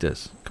rotate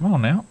this? Come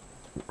on now.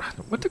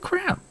 What the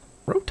crap?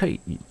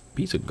 Rotate, you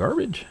piece of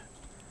garbage.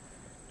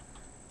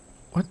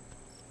 What?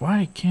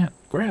 Why can't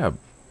grab?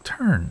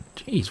 Turn.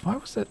 Jeez, why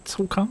was that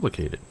so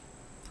complicated?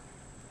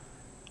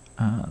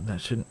 That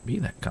shouldn't be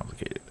that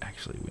complicated.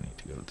 Actually, we need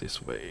to go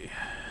this way.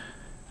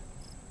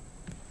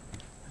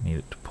 I need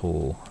it to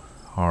pull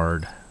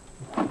hard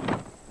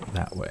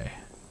that way.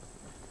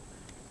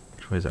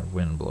 Which way is that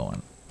wind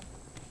blowing?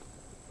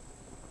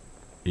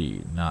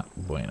 Not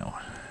bueno.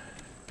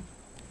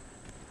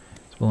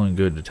 It's blowing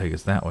good to take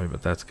us that way,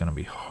 but that's going to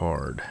be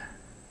hard.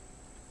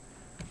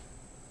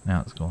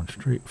 Now it's going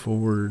straight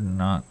forward.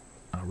 I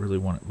really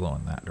want it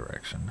blowing that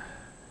direction.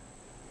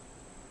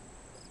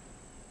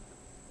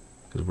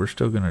 Because we're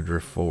still going to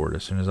drift forward.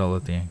 As soon as I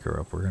let the anchor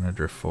up, we're going to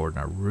drift forward,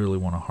 and I really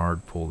want a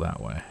hard pull that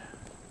way.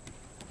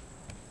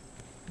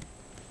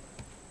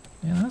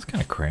 Yeah, that's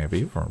kind of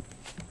crappy for a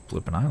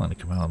flipping island to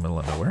come out of the middle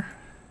of nowhere.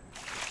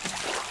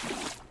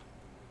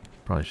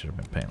 Probably should have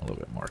been paying a little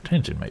bit more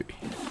attention, maybe.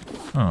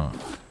 Huh.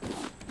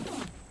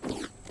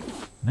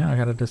 Now I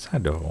gotta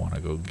decide, do I want to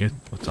go get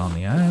what's on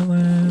the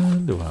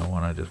island? Do I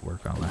want to just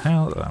work on the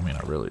house? I mean,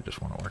 I really just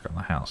want to work on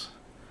the house.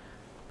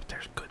 But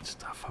there's good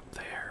stuff up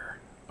there.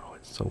 Oh,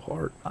 it's so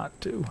hard not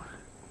to.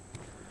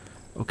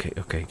 Okay,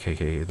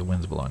 the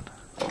wind's blowing.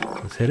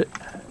 Let's hit it.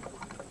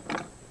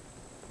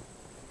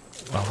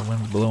 While the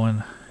wind's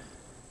blowing.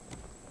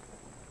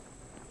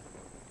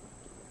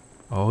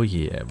 Oh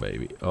yeah,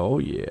 baby. Oh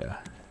yeah.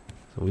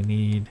 So we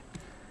need...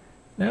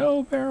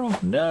 No, barrel.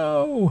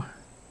 No!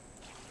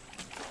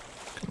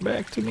 Come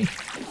back to me.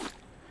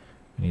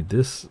 We need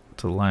this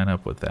to line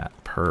up with that.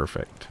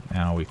 Perfect.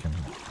 Now we can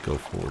go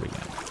forward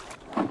again.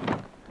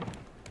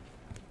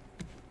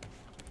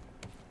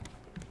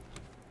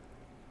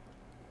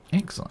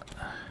 Excellent.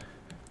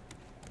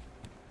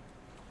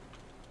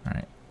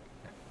 Alright.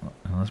 Well,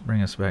 now let's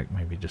bring us back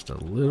maybe just a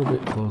little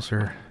bit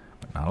closer,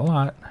 but not a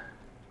lot.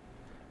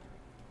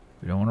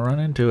 We don't want to run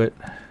into it.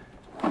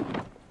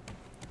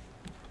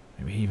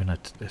 Maybe even a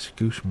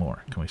scoosh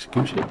more. Can we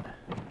scoosh it?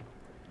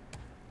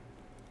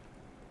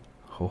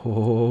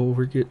 Oh,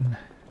 we're getting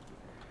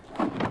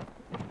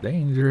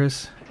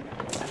dangerous.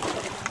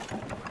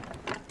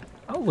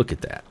 Oh, look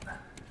at that.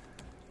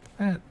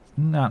 That's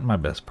not my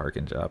best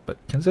parking job, but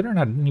considering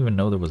I didn't even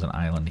know there was an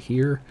island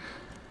here,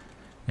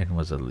 and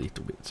was a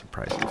little bit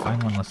surprised to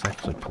find one. Let's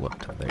actually pull up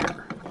to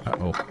there.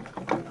 Uh-oh.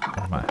 What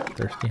am I?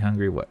 Thirsty,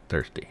 hungry? What?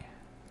 Thirsty.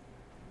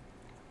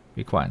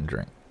 Be quiet and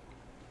drink.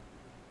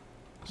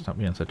 Stop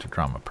being such a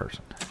drama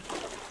person.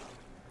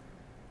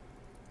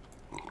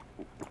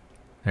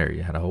 There,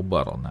 you had a whole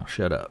bottle. Now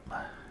shut up.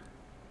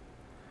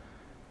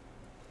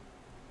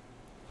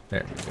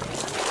 There you go.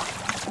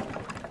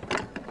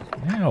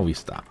 Now we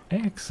stop.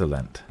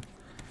 Excellent.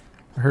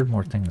 I heard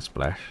more things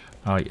splash.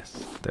 Oh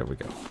yes, there we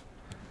go.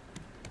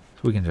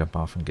 So we can jump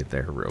off and get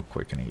there real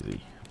quick and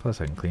easy.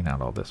 Plus I can clean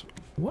out all this.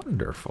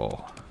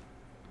 Wonderful.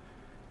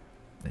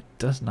 It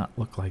does not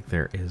look like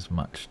there is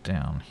much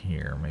down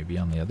here. Maybe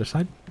on the other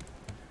side?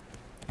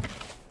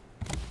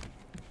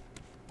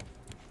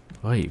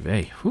 Oy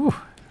vey. Whew.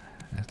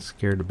 That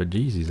scared the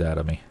bejesus out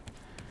of me.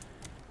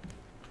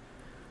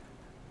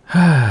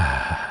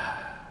 I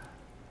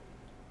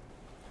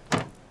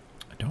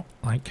don't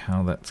like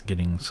how that's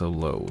getting so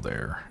low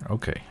there.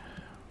 Okay.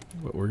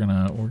 But we're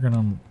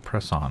gonna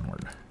press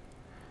onward.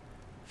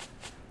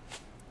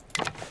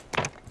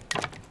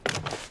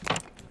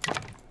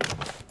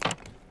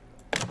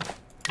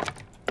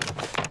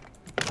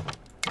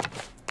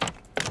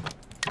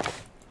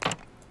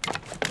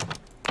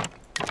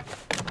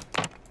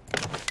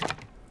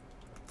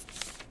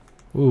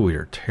 Ooh, we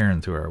are tearing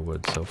through our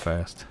wood so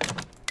fast.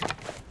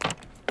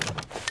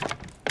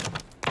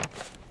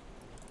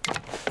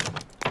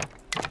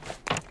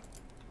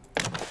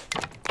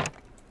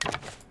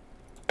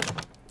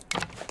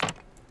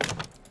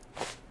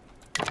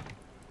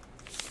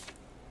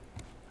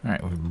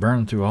 Alright, we've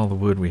burned through all the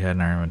wood we had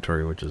in our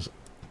inventory, which is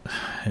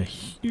a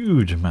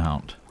huge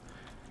amount.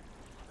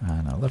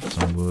 And I left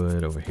some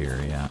wood over here,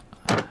 yeah.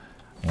 I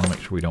want to make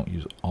sure we don't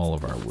use all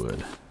of our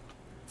wood,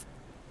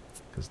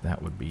 because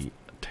that would be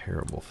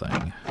terrible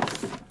thing.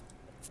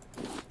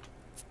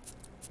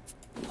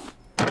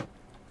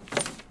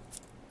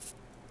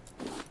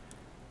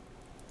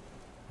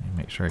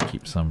 Make sure I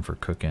keep some for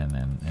cooking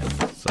and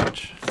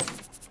such.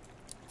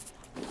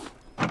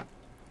 So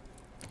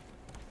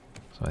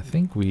I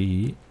think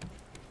it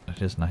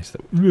is nice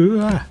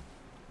that...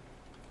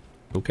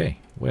 Okay,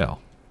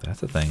 well,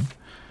 that's a thing.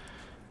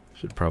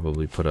 Should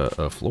probably put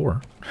a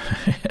floor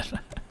at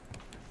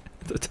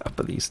the top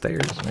of these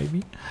stairs,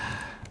 maybe.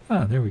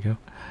 Ah, there we go.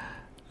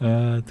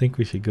 I think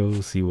we should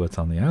go see what's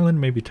on the island,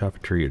 maybe chop a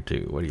tree or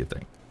two. What do you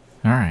think?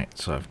 Alright,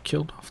 so I've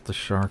killed off the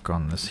shark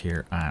on this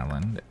here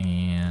island,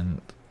 and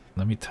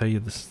let me tell you,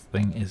 this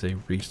thing is a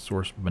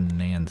resource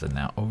bonanza.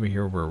 Now, over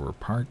here where we're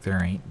parked,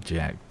 there ain't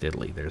jack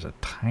diddly. There's a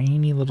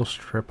tiny little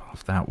strip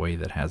off that way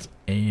that has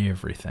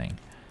everything,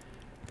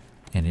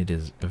 and it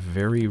is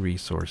very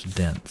resource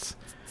dense.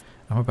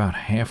 I'm about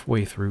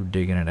halfway through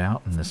digging it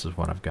out, and this is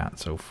what I've got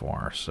so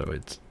far. So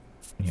it's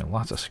you know,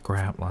 lots of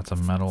scrap, lots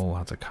of metal,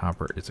 lots of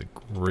copper. It's a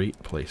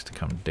great place to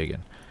come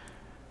digging.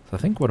 So I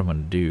think what I'm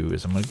going to do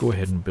is I'm going to go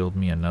ahead and build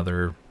me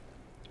another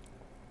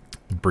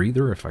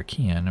breather if I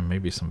can, and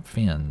maybe some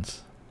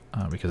fins,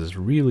 because it's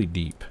really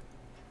deep.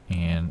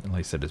 And like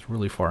I said, it's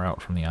really far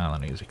out from the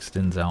island. It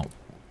extends out,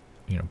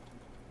 you know,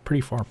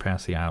 pretty far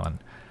past the island.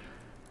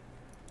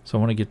 So I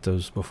want to get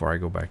those before I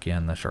go back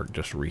in. The shark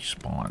just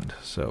respawned.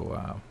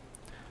 So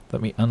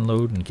let me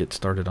unload and get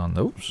started on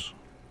those.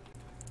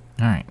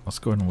 Alright, let's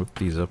go ahead and whip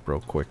these up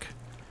real quick.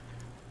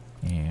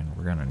 And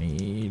we're going to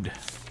need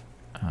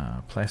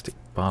a plastic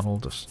bottle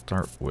to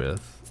start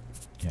with.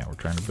 Yeah, we're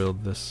trying to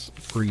build this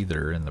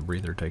breather, and the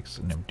breather takes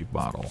an empty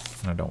bottle.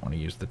 And I don't want to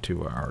use the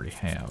 2 I already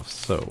have.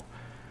 So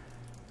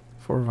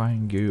 4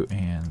 vine goo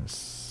and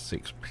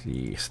 6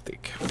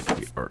 plastic, which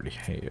we already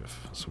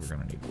have. So we're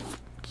going to need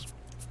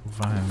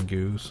vine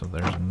goo. So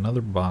there's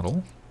another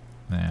bottle.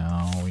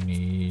 Now we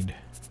need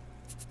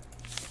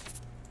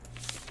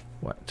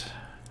what?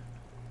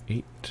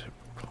 8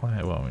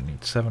 well, we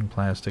need 7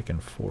 plastic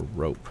and 4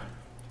 rope.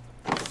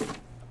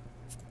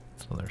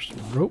 So there's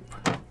some rope.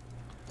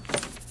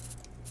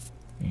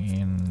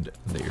 And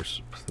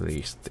there's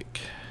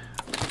plastic.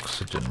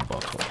 Oxygen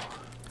bottle.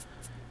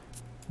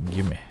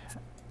 Gimme.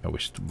 I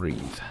wish to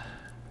breathe.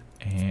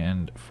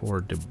 And for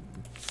the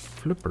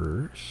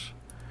flippers,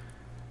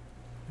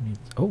 we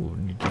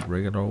need just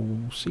regular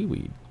old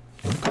seaweed.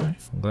 Okay,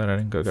 I'm glad I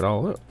didn't cook it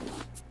all up.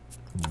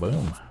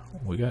 Boom.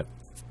 We got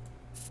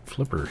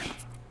flippers.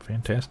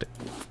 Fantastic.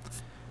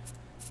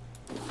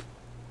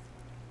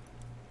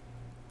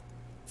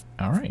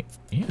 Alright,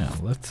 yeah,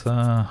 let's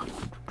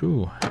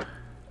do.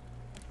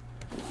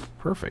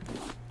 Perfect.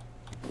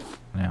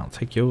 Now I'll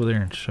take you over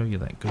there and show you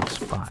that good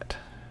spot.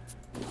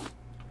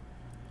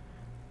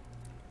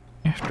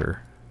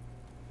 After,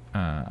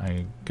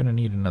 I'm gonna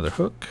need another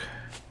hook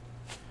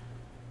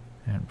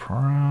and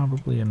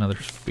probably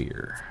another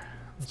spear.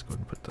 Let's go ahead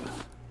and put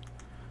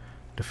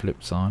the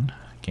flips on.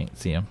 Can't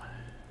see them.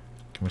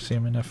 Can we see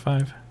them in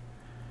F5?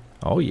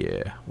 Oh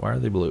yeah. Why are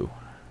they blue?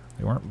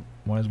 They weren't.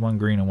 Why is one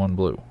green and one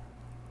blue?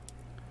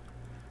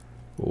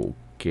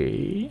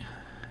 Okay.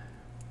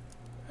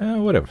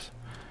 Whatever.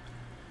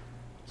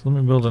 So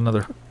let me build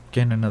another hook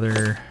and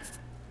another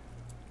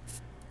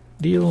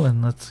deal,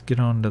 and let's get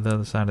on to the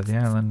other side of the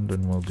island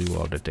and we'll do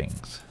all the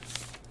things.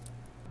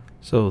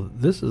 So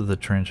this is the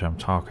trench I'm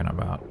talking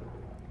about,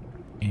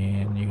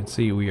 and you can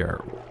see we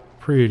are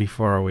pretty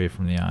far away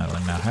from the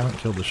island. Now I haven't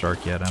killed the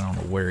shark yet. I don't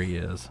know where he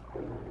is.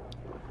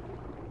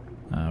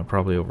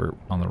 Probably over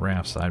on the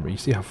raft side, but you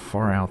see how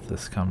far out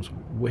this comes,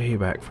 way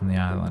back from the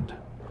island.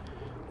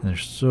 And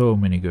there's so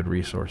many good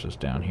resources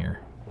down here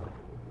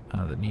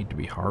that need to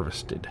be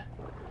harvested.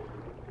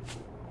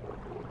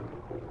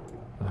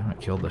 I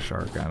haven't killed the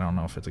shark. I don't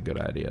know if it's a good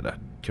idea to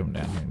come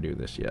down here and do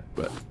this yet,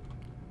 but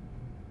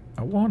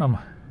I want him.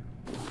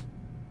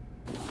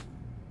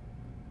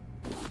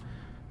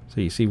 So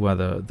you see why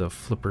the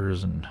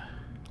flippers and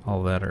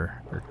all that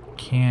are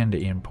kinda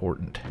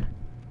important.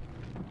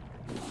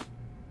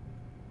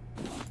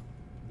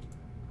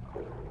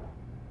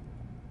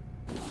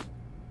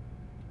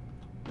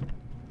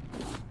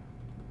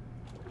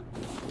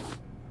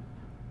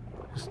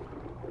 Just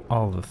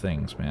all the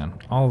things, man.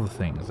 All the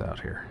things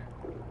out here.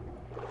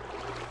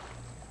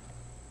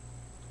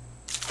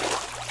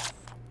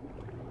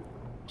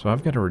 So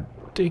I've got a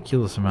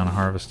ridiculous amount of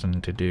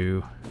harvesting to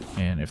do,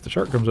 and if the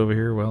shark comes over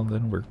here, well,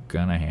 then we're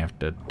gonna have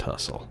to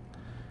tussle.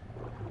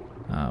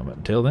 But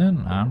until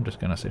then, I'm just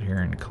gonna sit here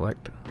and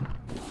collect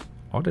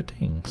all the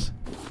things.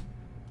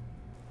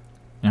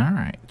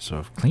 Alright, so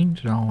I've cleaned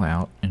it all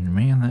out, and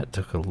man, that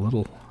took a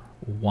little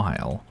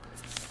while.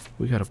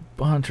 We got a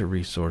bunch of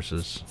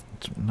resources,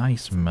 some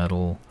nice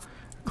metal.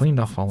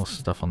 Cleaned off all the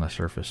stuff on the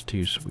surface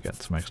too, so we got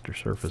some extra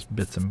surface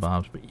bits and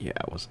bobs, but yeah,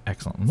 it was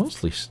excellent.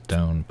 Mostly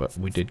stone, but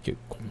we did get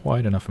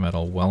quite enough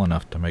metal, well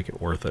enough to make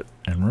it worth it.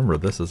 And remember,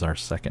 this is our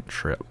second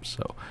trip,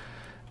 so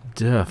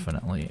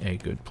definitely a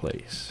good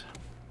place.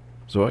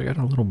 So I got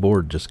a little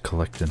bored just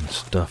collecting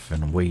stuff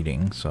and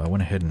waiting, so I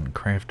went ahead and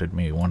crafted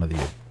me one of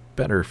the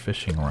better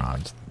fishing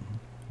rods.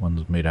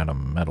 One's made out of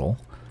metal.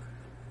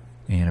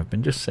 And I've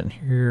been just sitting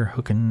here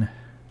hooking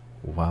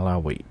while I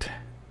wait.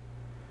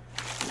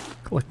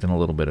 Collecting a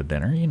little bit of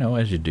dinner, you know,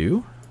 as you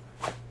do.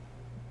 I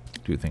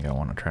do think I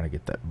want to try to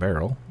get that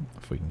barrel,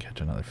 if we can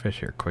catch another fish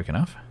here quick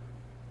enough.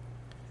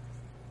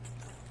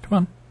 Come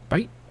on,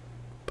 bite.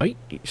 Bite,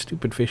 you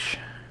stupid fish.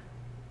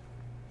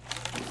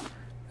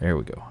 There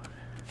we go.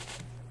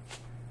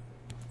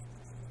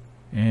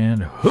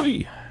 And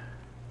hooey!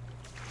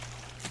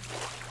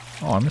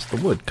 Oh, I missed the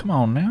wood. Come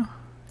on now.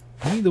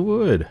 I need the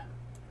wood.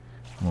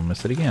 I'm gonna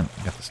miss it again.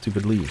 I got the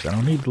stupid leaves. I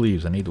don't need the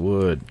leaves, I need the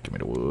wood. Give me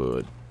the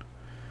wood.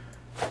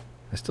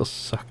 I still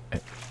suck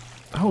at...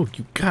 Oh,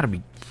 you gotta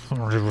be...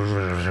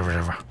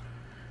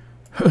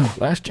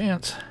 Last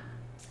chance.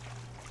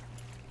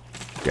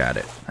 Got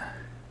it.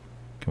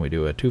 Can we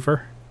do a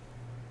twofer?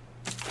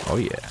 Oh,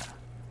 yeah.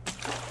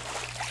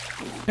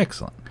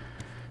 Excellent.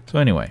 So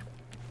anyway,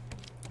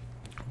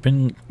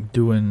 Been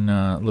doing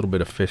a little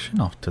bit of fishing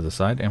off to the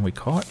side, and we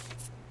caught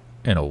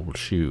an old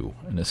shoe.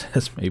 And it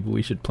says maybe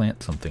we should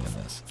plant something in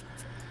this.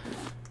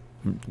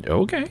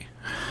 Okay.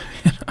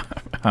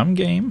 I'm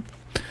game.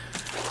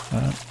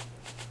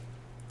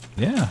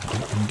 Yeah,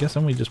 I'm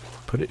guessing we just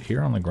put it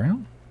here on the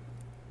ground.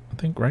 I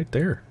think right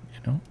there, you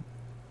know.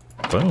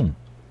 Boom.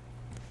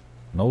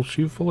 An old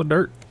shoe full of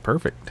dirt.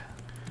 Perfect.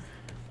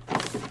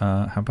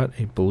 How about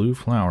a blue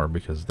flower?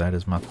 Because that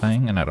is my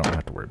thing, and I don't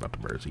have to worry about the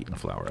birds eating the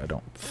flower, I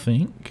don't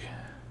think.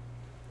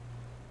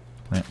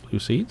 Plant blue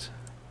seeds.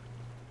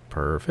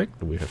 Perfect.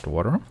 Do we have to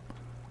water them?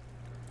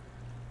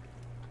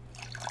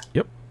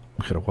 Yep.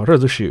 We gotta water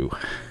the shoe.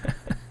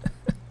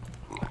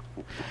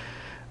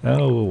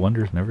 Oh,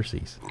 wonders never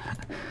cease.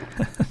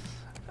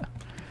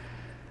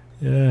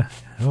 Yeah,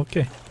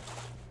 okay.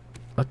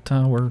 But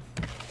we're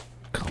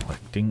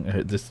collecting.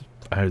 This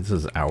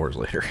is hours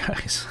later,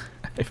 guys.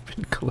 I've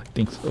been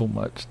collecting so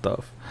much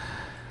stuff.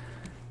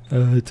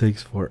 It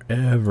takes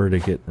forever to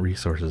get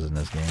resources in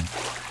this game.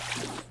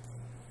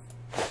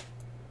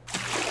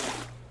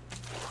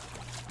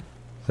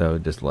 So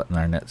just letting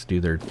our nets do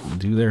their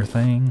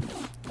thing.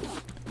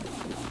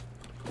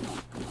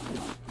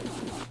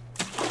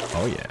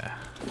 Oh yeah,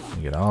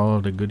 we get all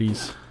the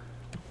goodies.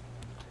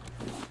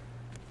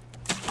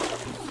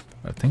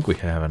 I think we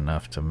have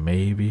enough to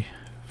maybe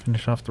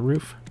finish off the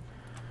roof.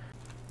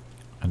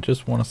 I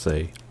just want to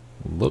say,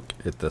 look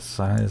at the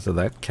size of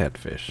that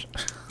catfish.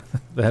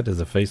 That is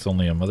a face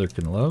only a mother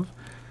can love,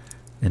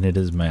 and it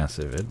is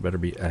massive. It better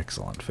be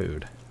excellent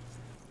food.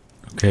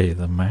 Okay,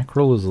 the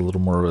mackerel is a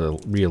little more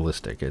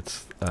realistic.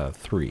 It's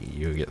 3.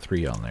 You get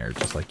 3 on there,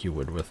 just like you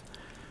would with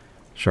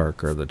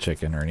shark or the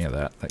chicken or any of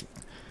that. Like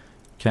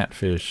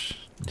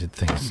catfish, did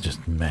things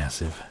just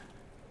massive.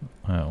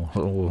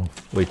 We'll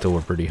wait till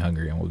we're pretty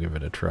hungry and we'll give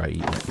it a try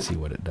eating it and see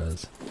what it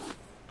does.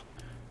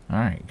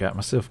 Alright, got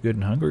myself good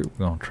and hungry.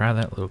 We're going to try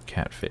that little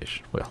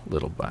catfish. Well,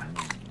 little by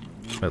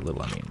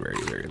little I mean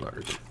very, very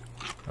large.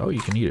 Oh,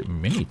 you can eat it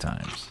many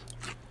times.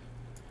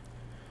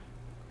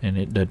 And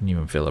it doesn't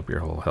even fill up your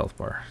whole health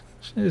bar.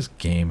 This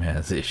game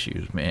has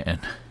issues, man.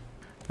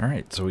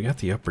 Alright, so we got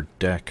the upper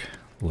deck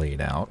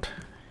laid out.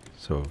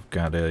 So we've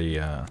got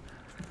a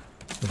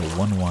little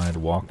one-wide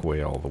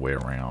walkway all the way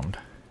around.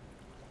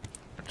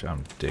 Which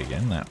I'm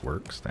digging. That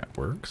works, that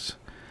works.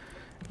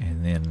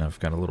 And then I've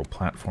got a little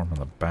platform on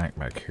the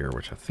back here,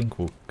 which I think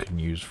we can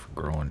use for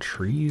growing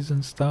trees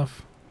and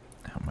stuff.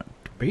 Now, I'm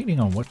debating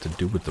on what to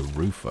do with the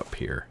roof up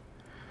here.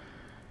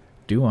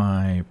 Do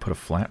I put a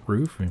flat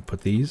roof and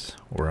put these,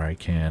 or I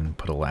can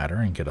put a ladder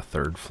and get a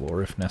 3rd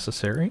floor if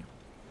necessary?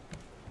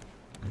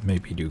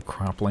 Maybe do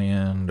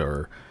cropland,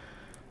 or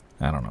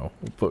I don't know,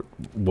 put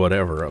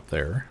whatever up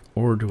there.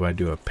 Or do I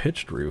do a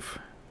pitched roof?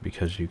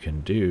 Because you can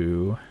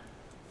do,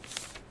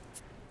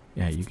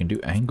 yeah, you can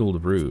do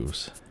angled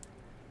roofs.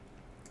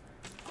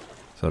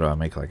 So do I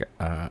make like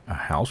a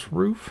house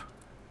roof,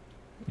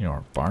 you know,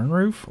 a barn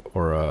roof,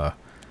 or a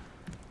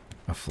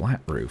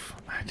flat roof?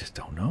 I just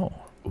don't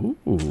know. Ooh,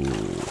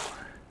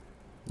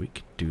 we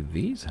could do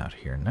these out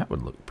here, and that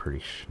would look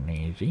pretty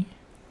snazzy.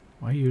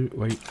 Why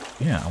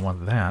yeah, I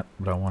want that,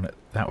 but I want it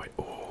that way.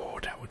 Oh,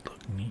 that would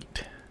look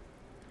neat.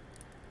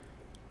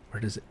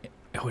 Where does it?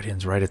 Oh, it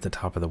ends right at the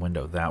top of the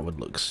window. That would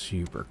look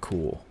super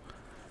cool.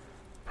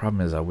 Problem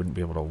is, I wouldn't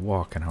be able to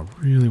walk, and I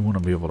really want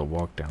to be able to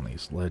walk down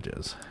these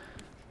ledges.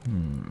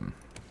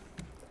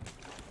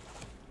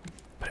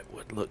 But it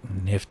would look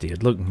nifty.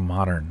 It'd look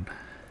modern,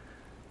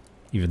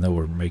 even though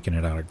we're making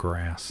it out of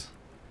grass.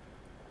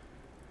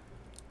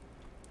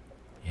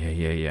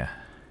 Yeah.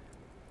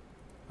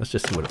 Let's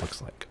just see what it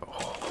looks like.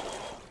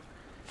 Oh.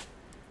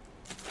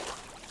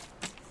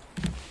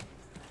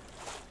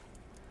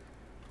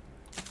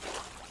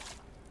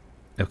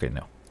 Okay,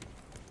 no.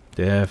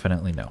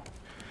 Definitely no.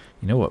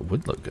 You know what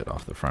would look good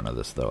off the front of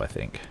this, though, I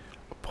think?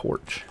 A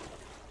porch.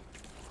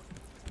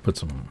 Put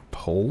some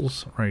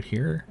poles right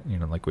here, you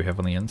know, like we have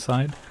on the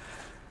inside.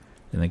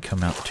 And then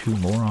come out 2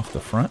 more off the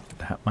front.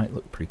 That might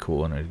look pretty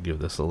cool, and it'd give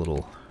this a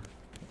little,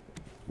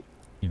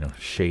 you know,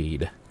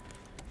 shade.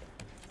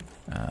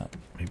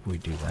 Maybe we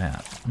do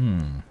that.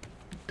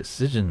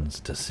 Decision.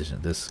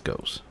 This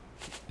goes.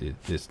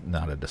 It's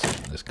not a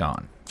decision. It's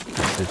gone.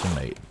 Decision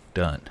made.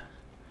 Done.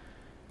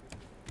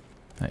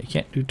 Now, you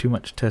can't do too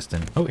much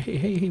testing. Oh,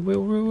 hey,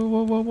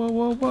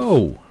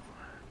 whoa.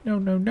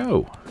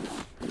 No.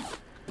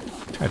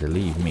 Try to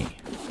leave me.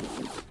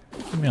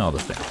 Give me all the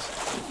things.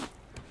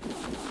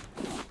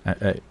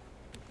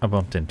 I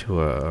bumped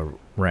into a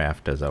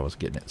raft as I was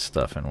getting it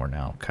stuff, and we're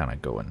now kind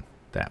of going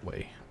that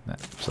way. That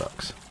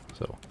sucks.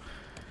 So,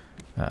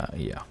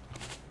 yeah.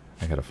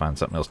 I gotta find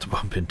something else to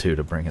bump into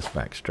to bring us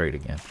back straight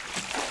again.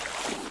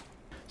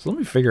 So let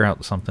me figure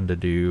out something to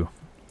do.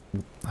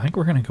 I think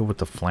we're gonna go with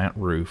the flat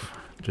roof,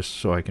 just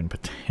so I can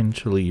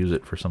potentially use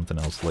it for something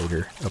else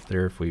later up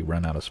there if we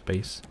run out of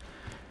space.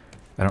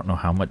 I don't know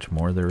how much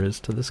more there is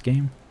to this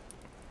game.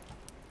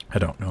 I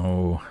don't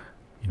know,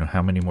 you know,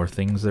 how many more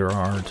things there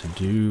are to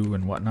do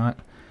and whatnot.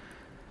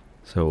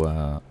 So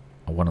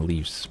I want to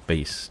leave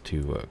space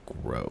to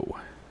grow.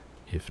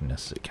 if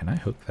necessary. Can I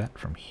hook that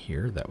from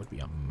here? That would be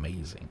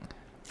amazing.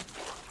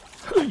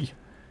 Hey!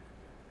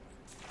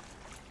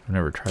 I've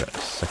never tried a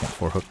second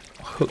floor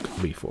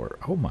hook before.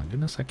 Oh my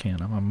goodness, I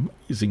can. I'm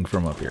amazing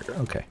from up here.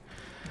 Okay.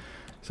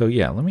 So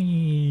yeah, let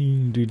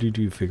me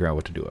figure out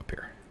what to do up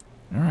here.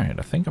 Alright,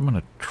 I think I'm going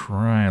to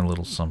try a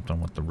little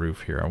something with the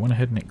roof here. I went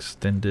ahead and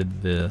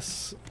extended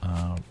this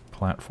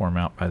platform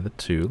out by the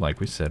 2. Like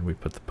we said, we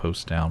put the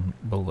posts down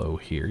below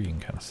here. You can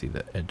kind of see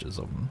the edges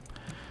of them.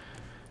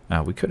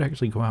 We could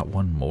actually go out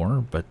one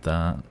more, but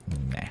nah,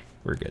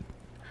 we're good.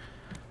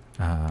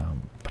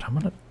 But I'm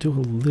going to do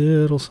a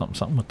little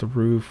something with the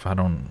roof. Like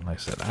I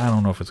said, I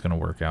don't know if it's going to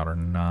work out or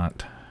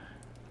not.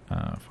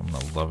 If I'm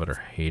going to love it or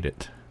hate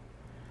it.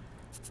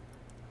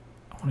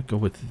 I want to go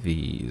with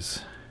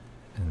these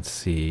and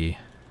see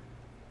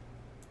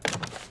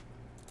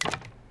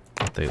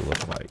what they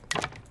look like.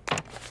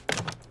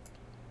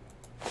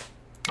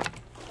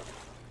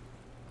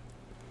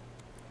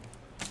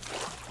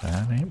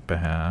 That ain't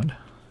bad.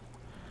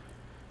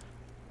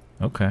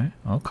 Okay,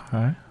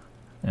 okay.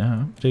 Yeah,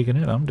 I'm digging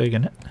it, I'm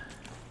digging it.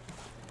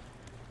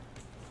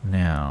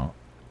 Now,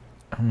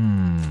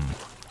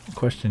 the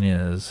question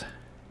is,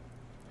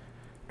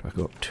 do I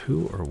go up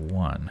 2 or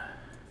 1?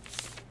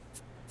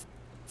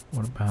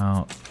 What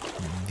about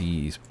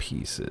these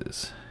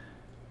pieces?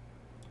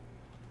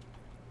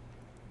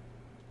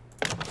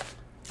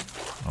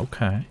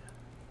 Okay.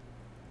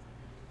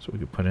 So we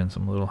could put in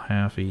some little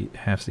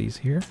halfsies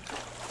here.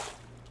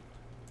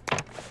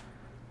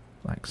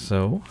 Like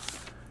so.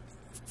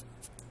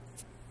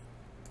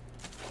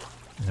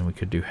 And then we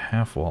could do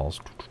half walls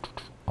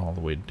all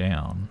the way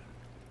down.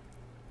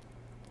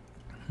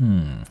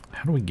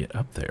 How do we get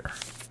up there?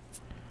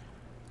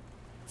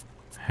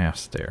 Half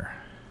stair.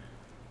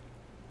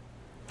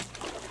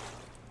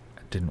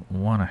 I didn't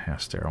want a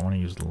half stair. I want to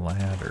use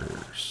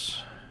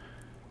ladders.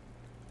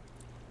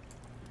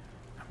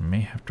 I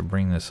may have to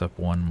bring this up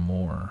one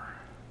more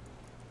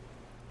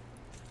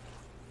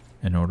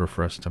in order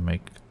for us to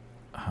make...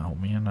 Oh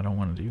man, I don't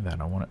want to do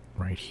that. I want it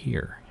right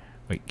here.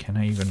 Wait, can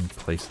I even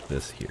place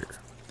this here?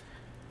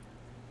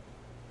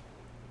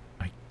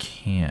 I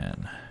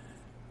can.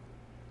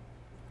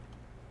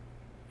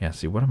 Yeah,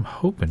 see, what I'm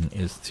hoping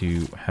is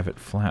to have it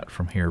flat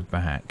from here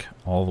back,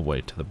 all the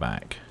way to the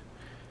back.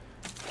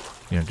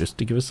 You know, just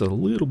to give us a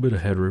little bit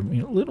of headroom,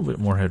 you know, a little bit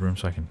more headroom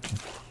so I can,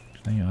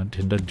 you know, I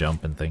tend to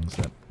jump and things,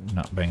 that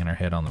not banging our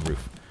head on the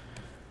roof.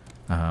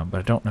 But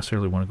I don't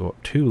necessarily want to go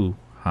up too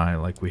high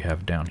like we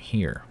have down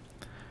here.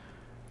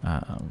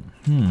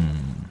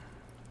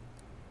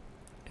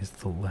 Is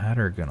the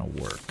ladder gonna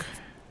work?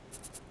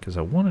 Because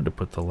I wanted to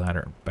put the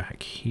ladder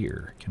back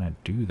here. Can I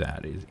do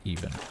that? Is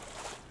even?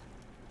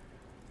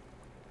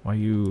 Why,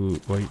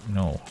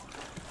 no.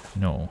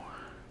 No.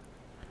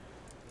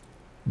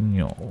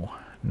 No.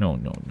 No,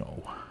 no,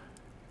 no.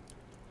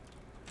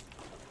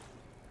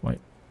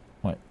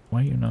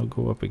 Why you now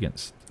go up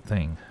against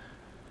thing?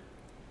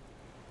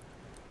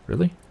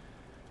 Really?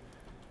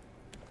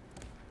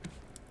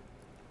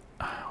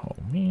 Oh,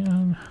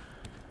 man.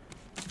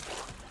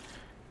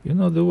 You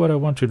know, do what I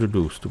want you to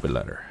do, stupid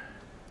ladder.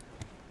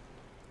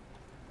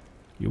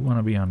 You want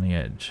to be on the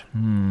edge.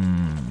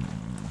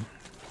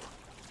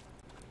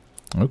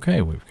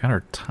 Okay, we've got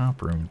our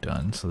top room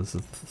done, so this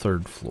is the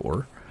 3rd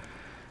floor.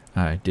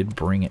 I did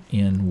bring it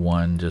in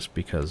one just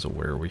because of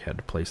where we had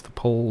to place the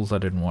poles. I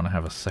didn't want to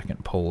have a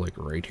second pole like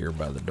right here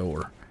by the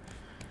door.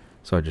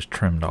 So I just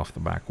trimmed off the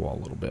back wall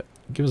a little bit.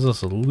 It gives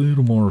us a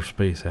little more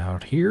space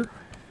out here,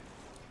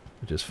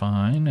 which is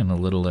fine, and a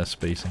little less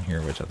space in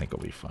here, which I think will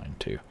be fine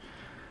too.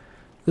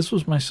 This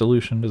was my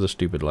solution to the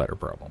stupid ladder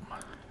problem.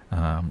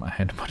 I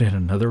had to put in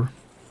another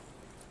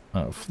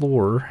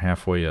floor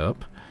halfway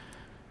up,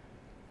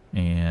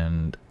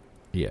 and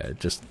yeah,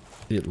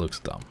 it looks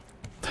dumb.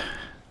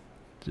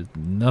 Just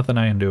nothing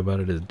I can do about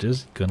it. Is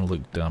just gonna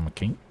look dumb. I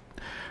can't,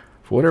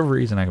 for whatever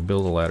reason, I can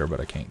build a ladder, but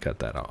I can't cut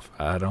that off.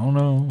 I don't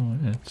know.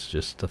 It's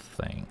just a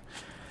thing.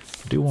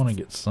 I do want to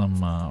get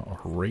some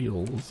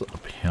rails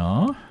up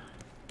here,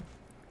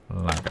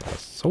 like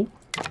so.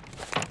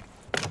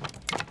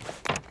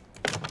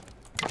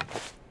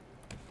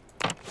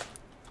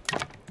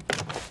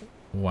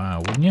 Wow,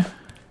 wouldn't you?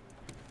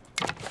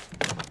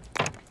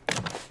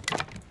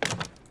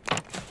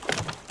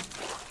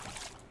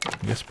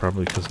 I guess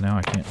probably because now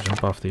I can't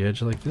jump off the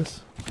edge like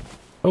this.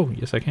 Oh,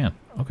 yes I can.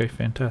 Okay,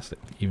 fantastic.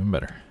 Even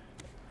better.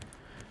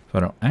 So I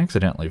don't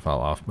accidentally fall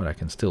off, but I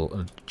can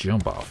still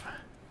jump off.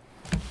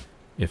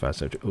 If I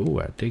so to. Oh,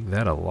 I dig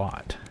that a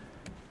lot.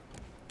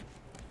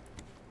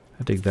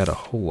 I dig that a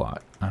whole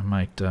lot. I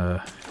might,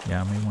 yeah,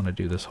 I may want to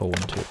do this whole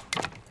one too.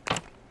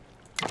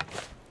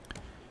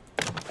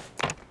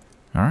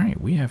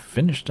 Alright, we have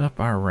finished up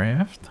our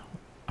raft.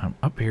 I'm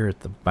up here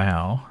at the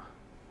bow,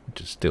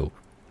 which is still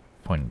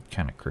pointing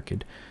kind of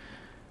crooked.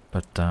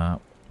 But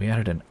we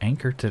added an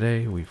anchor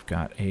today. We've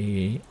got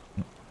a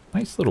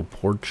nice little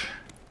porch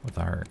with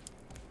our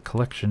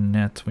collection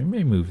nets. We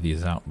may move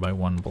these out by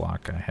 1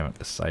 block. I haven't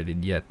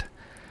decided yet.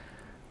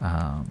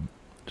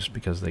 Just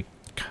because they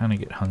kind of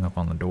get hung up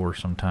on the door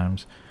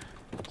sometimes.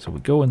 So we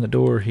go in the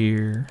door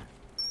here,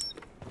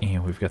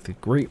 and we've got the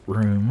great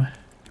room,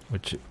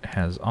 which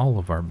has all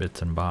of our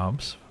bits and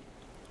bobs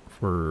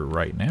for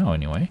right now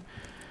anyway.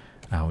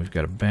 We've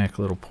got a back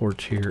little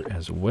porch here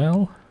as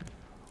well,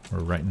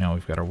 where right now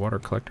we've got our water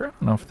collector. I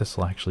don't know if this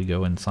will actually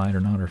go inside or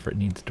not, or if it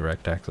needs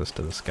direct access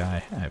to the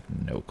sky. I have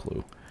no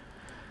clue.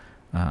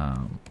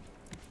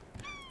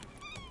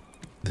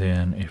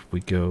 Then if we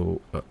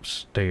go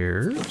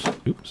upstairs,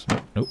 oops,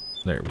 nope,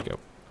 there we go.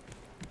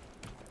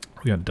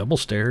 We got double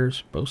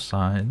stairs, both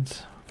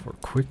sides, for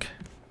quick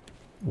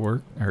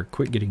work, or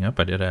quick getting up.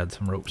 I did add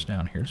some ropes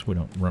down here so we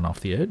don't run off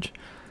the edge.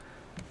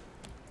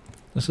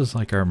 This is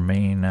like our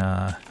main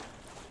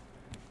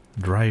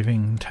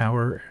driving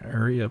tower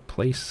area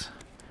place.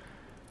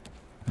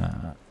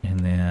 And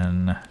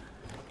then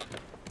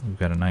we've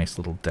got a nice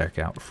little deck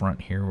out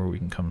front here where we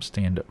can come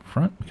stand up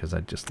front, because I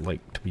just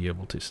like to be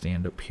able to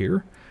stand up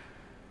here.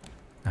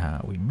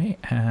 We may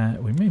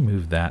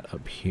move that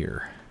up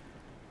here.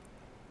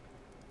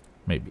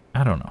 Maybe,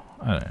 I don't know.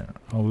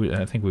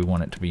 I think we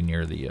want it to be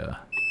near the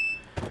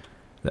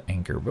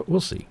anchor, but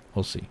we'll see.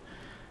 We'll see.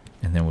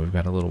 And then we've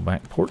got a little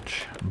back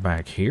porch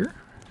back here,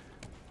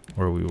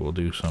 where we will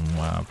do some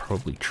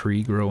probably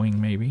tree growing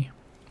maybe.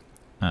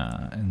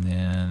 And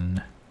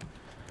then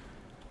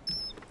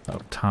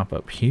up top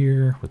up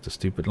here with the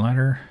stupid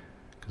ladder,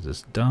 because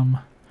it's dumb.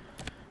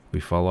 We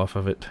fall off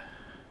of it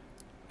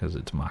because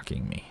it's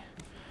mocking me.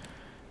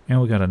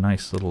 And we got a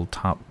nice little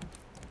top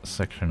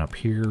section up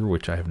here,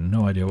 which I have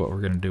no idea what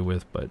we're going to do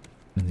with, but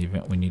in the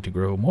event we need to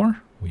grow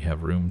more, we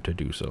have room to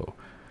do so.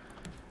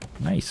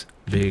 Nice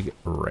big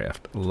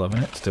raft.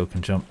 Loving it. Still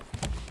can jump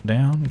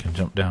down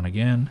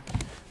again.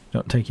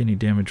 Don't take any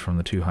damage from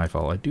the too high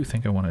fall. I do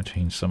think I want to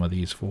change some of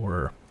these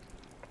for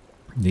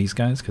these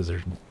guys, because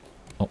there's,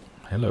 oh,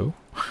 hello.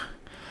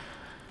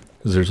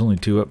 Because there's only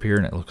 2 up here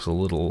and it looks a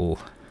little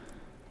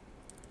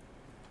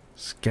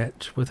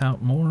sketch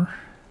without more.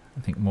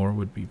 I think more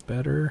would be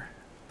better,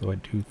 though I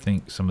do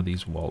think some of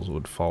these walls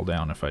would fall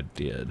down if I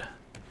did.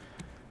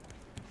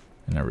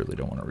 And I really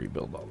don't want to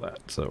rebuild all that,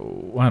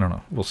 so I don't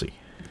know. We'll see.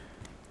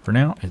 For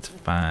now, it's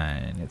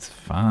fine. It's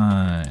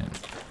fine.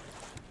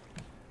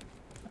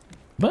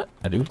 But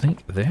I do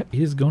think that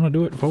is going to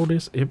do it for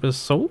this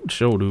episode.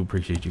 Sure do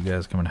appreciate you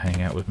guys coming to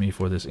hang out with me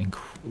for this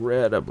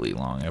incredibly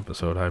long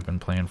episode. I've been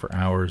playing for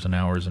hours and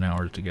hours and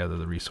hours to gather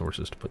the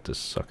resources to put this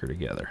sucker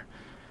together.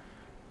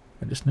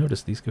 I just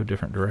noticed these go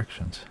different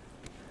directions.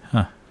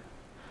 Huh.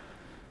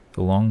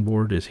 The long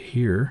board is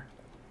here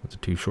with the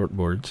 2 short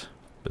boards,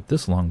 but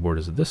this long board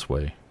is this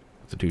way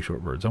with the 2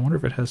 short boards. I wonder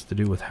if it has to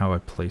do with how I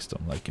placed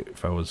them. Like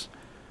if I was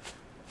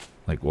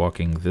like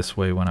walking this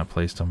way when I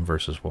placed them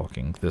versus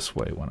walking this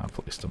way when I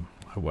placed them.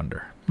 I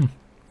wonder.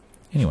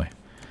 Anyway.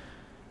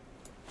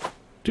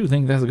 Do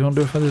think that's going to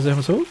do it for this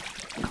episode.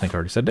 I think I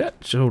already said that.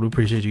 Sure do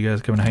appreciate you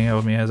guys coming to hang out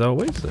with me as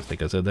always. I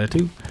think I said that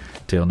too.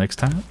 Till next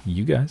time,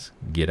 you guys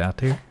get out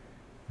there,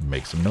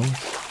 make some noise.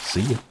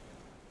 See ya.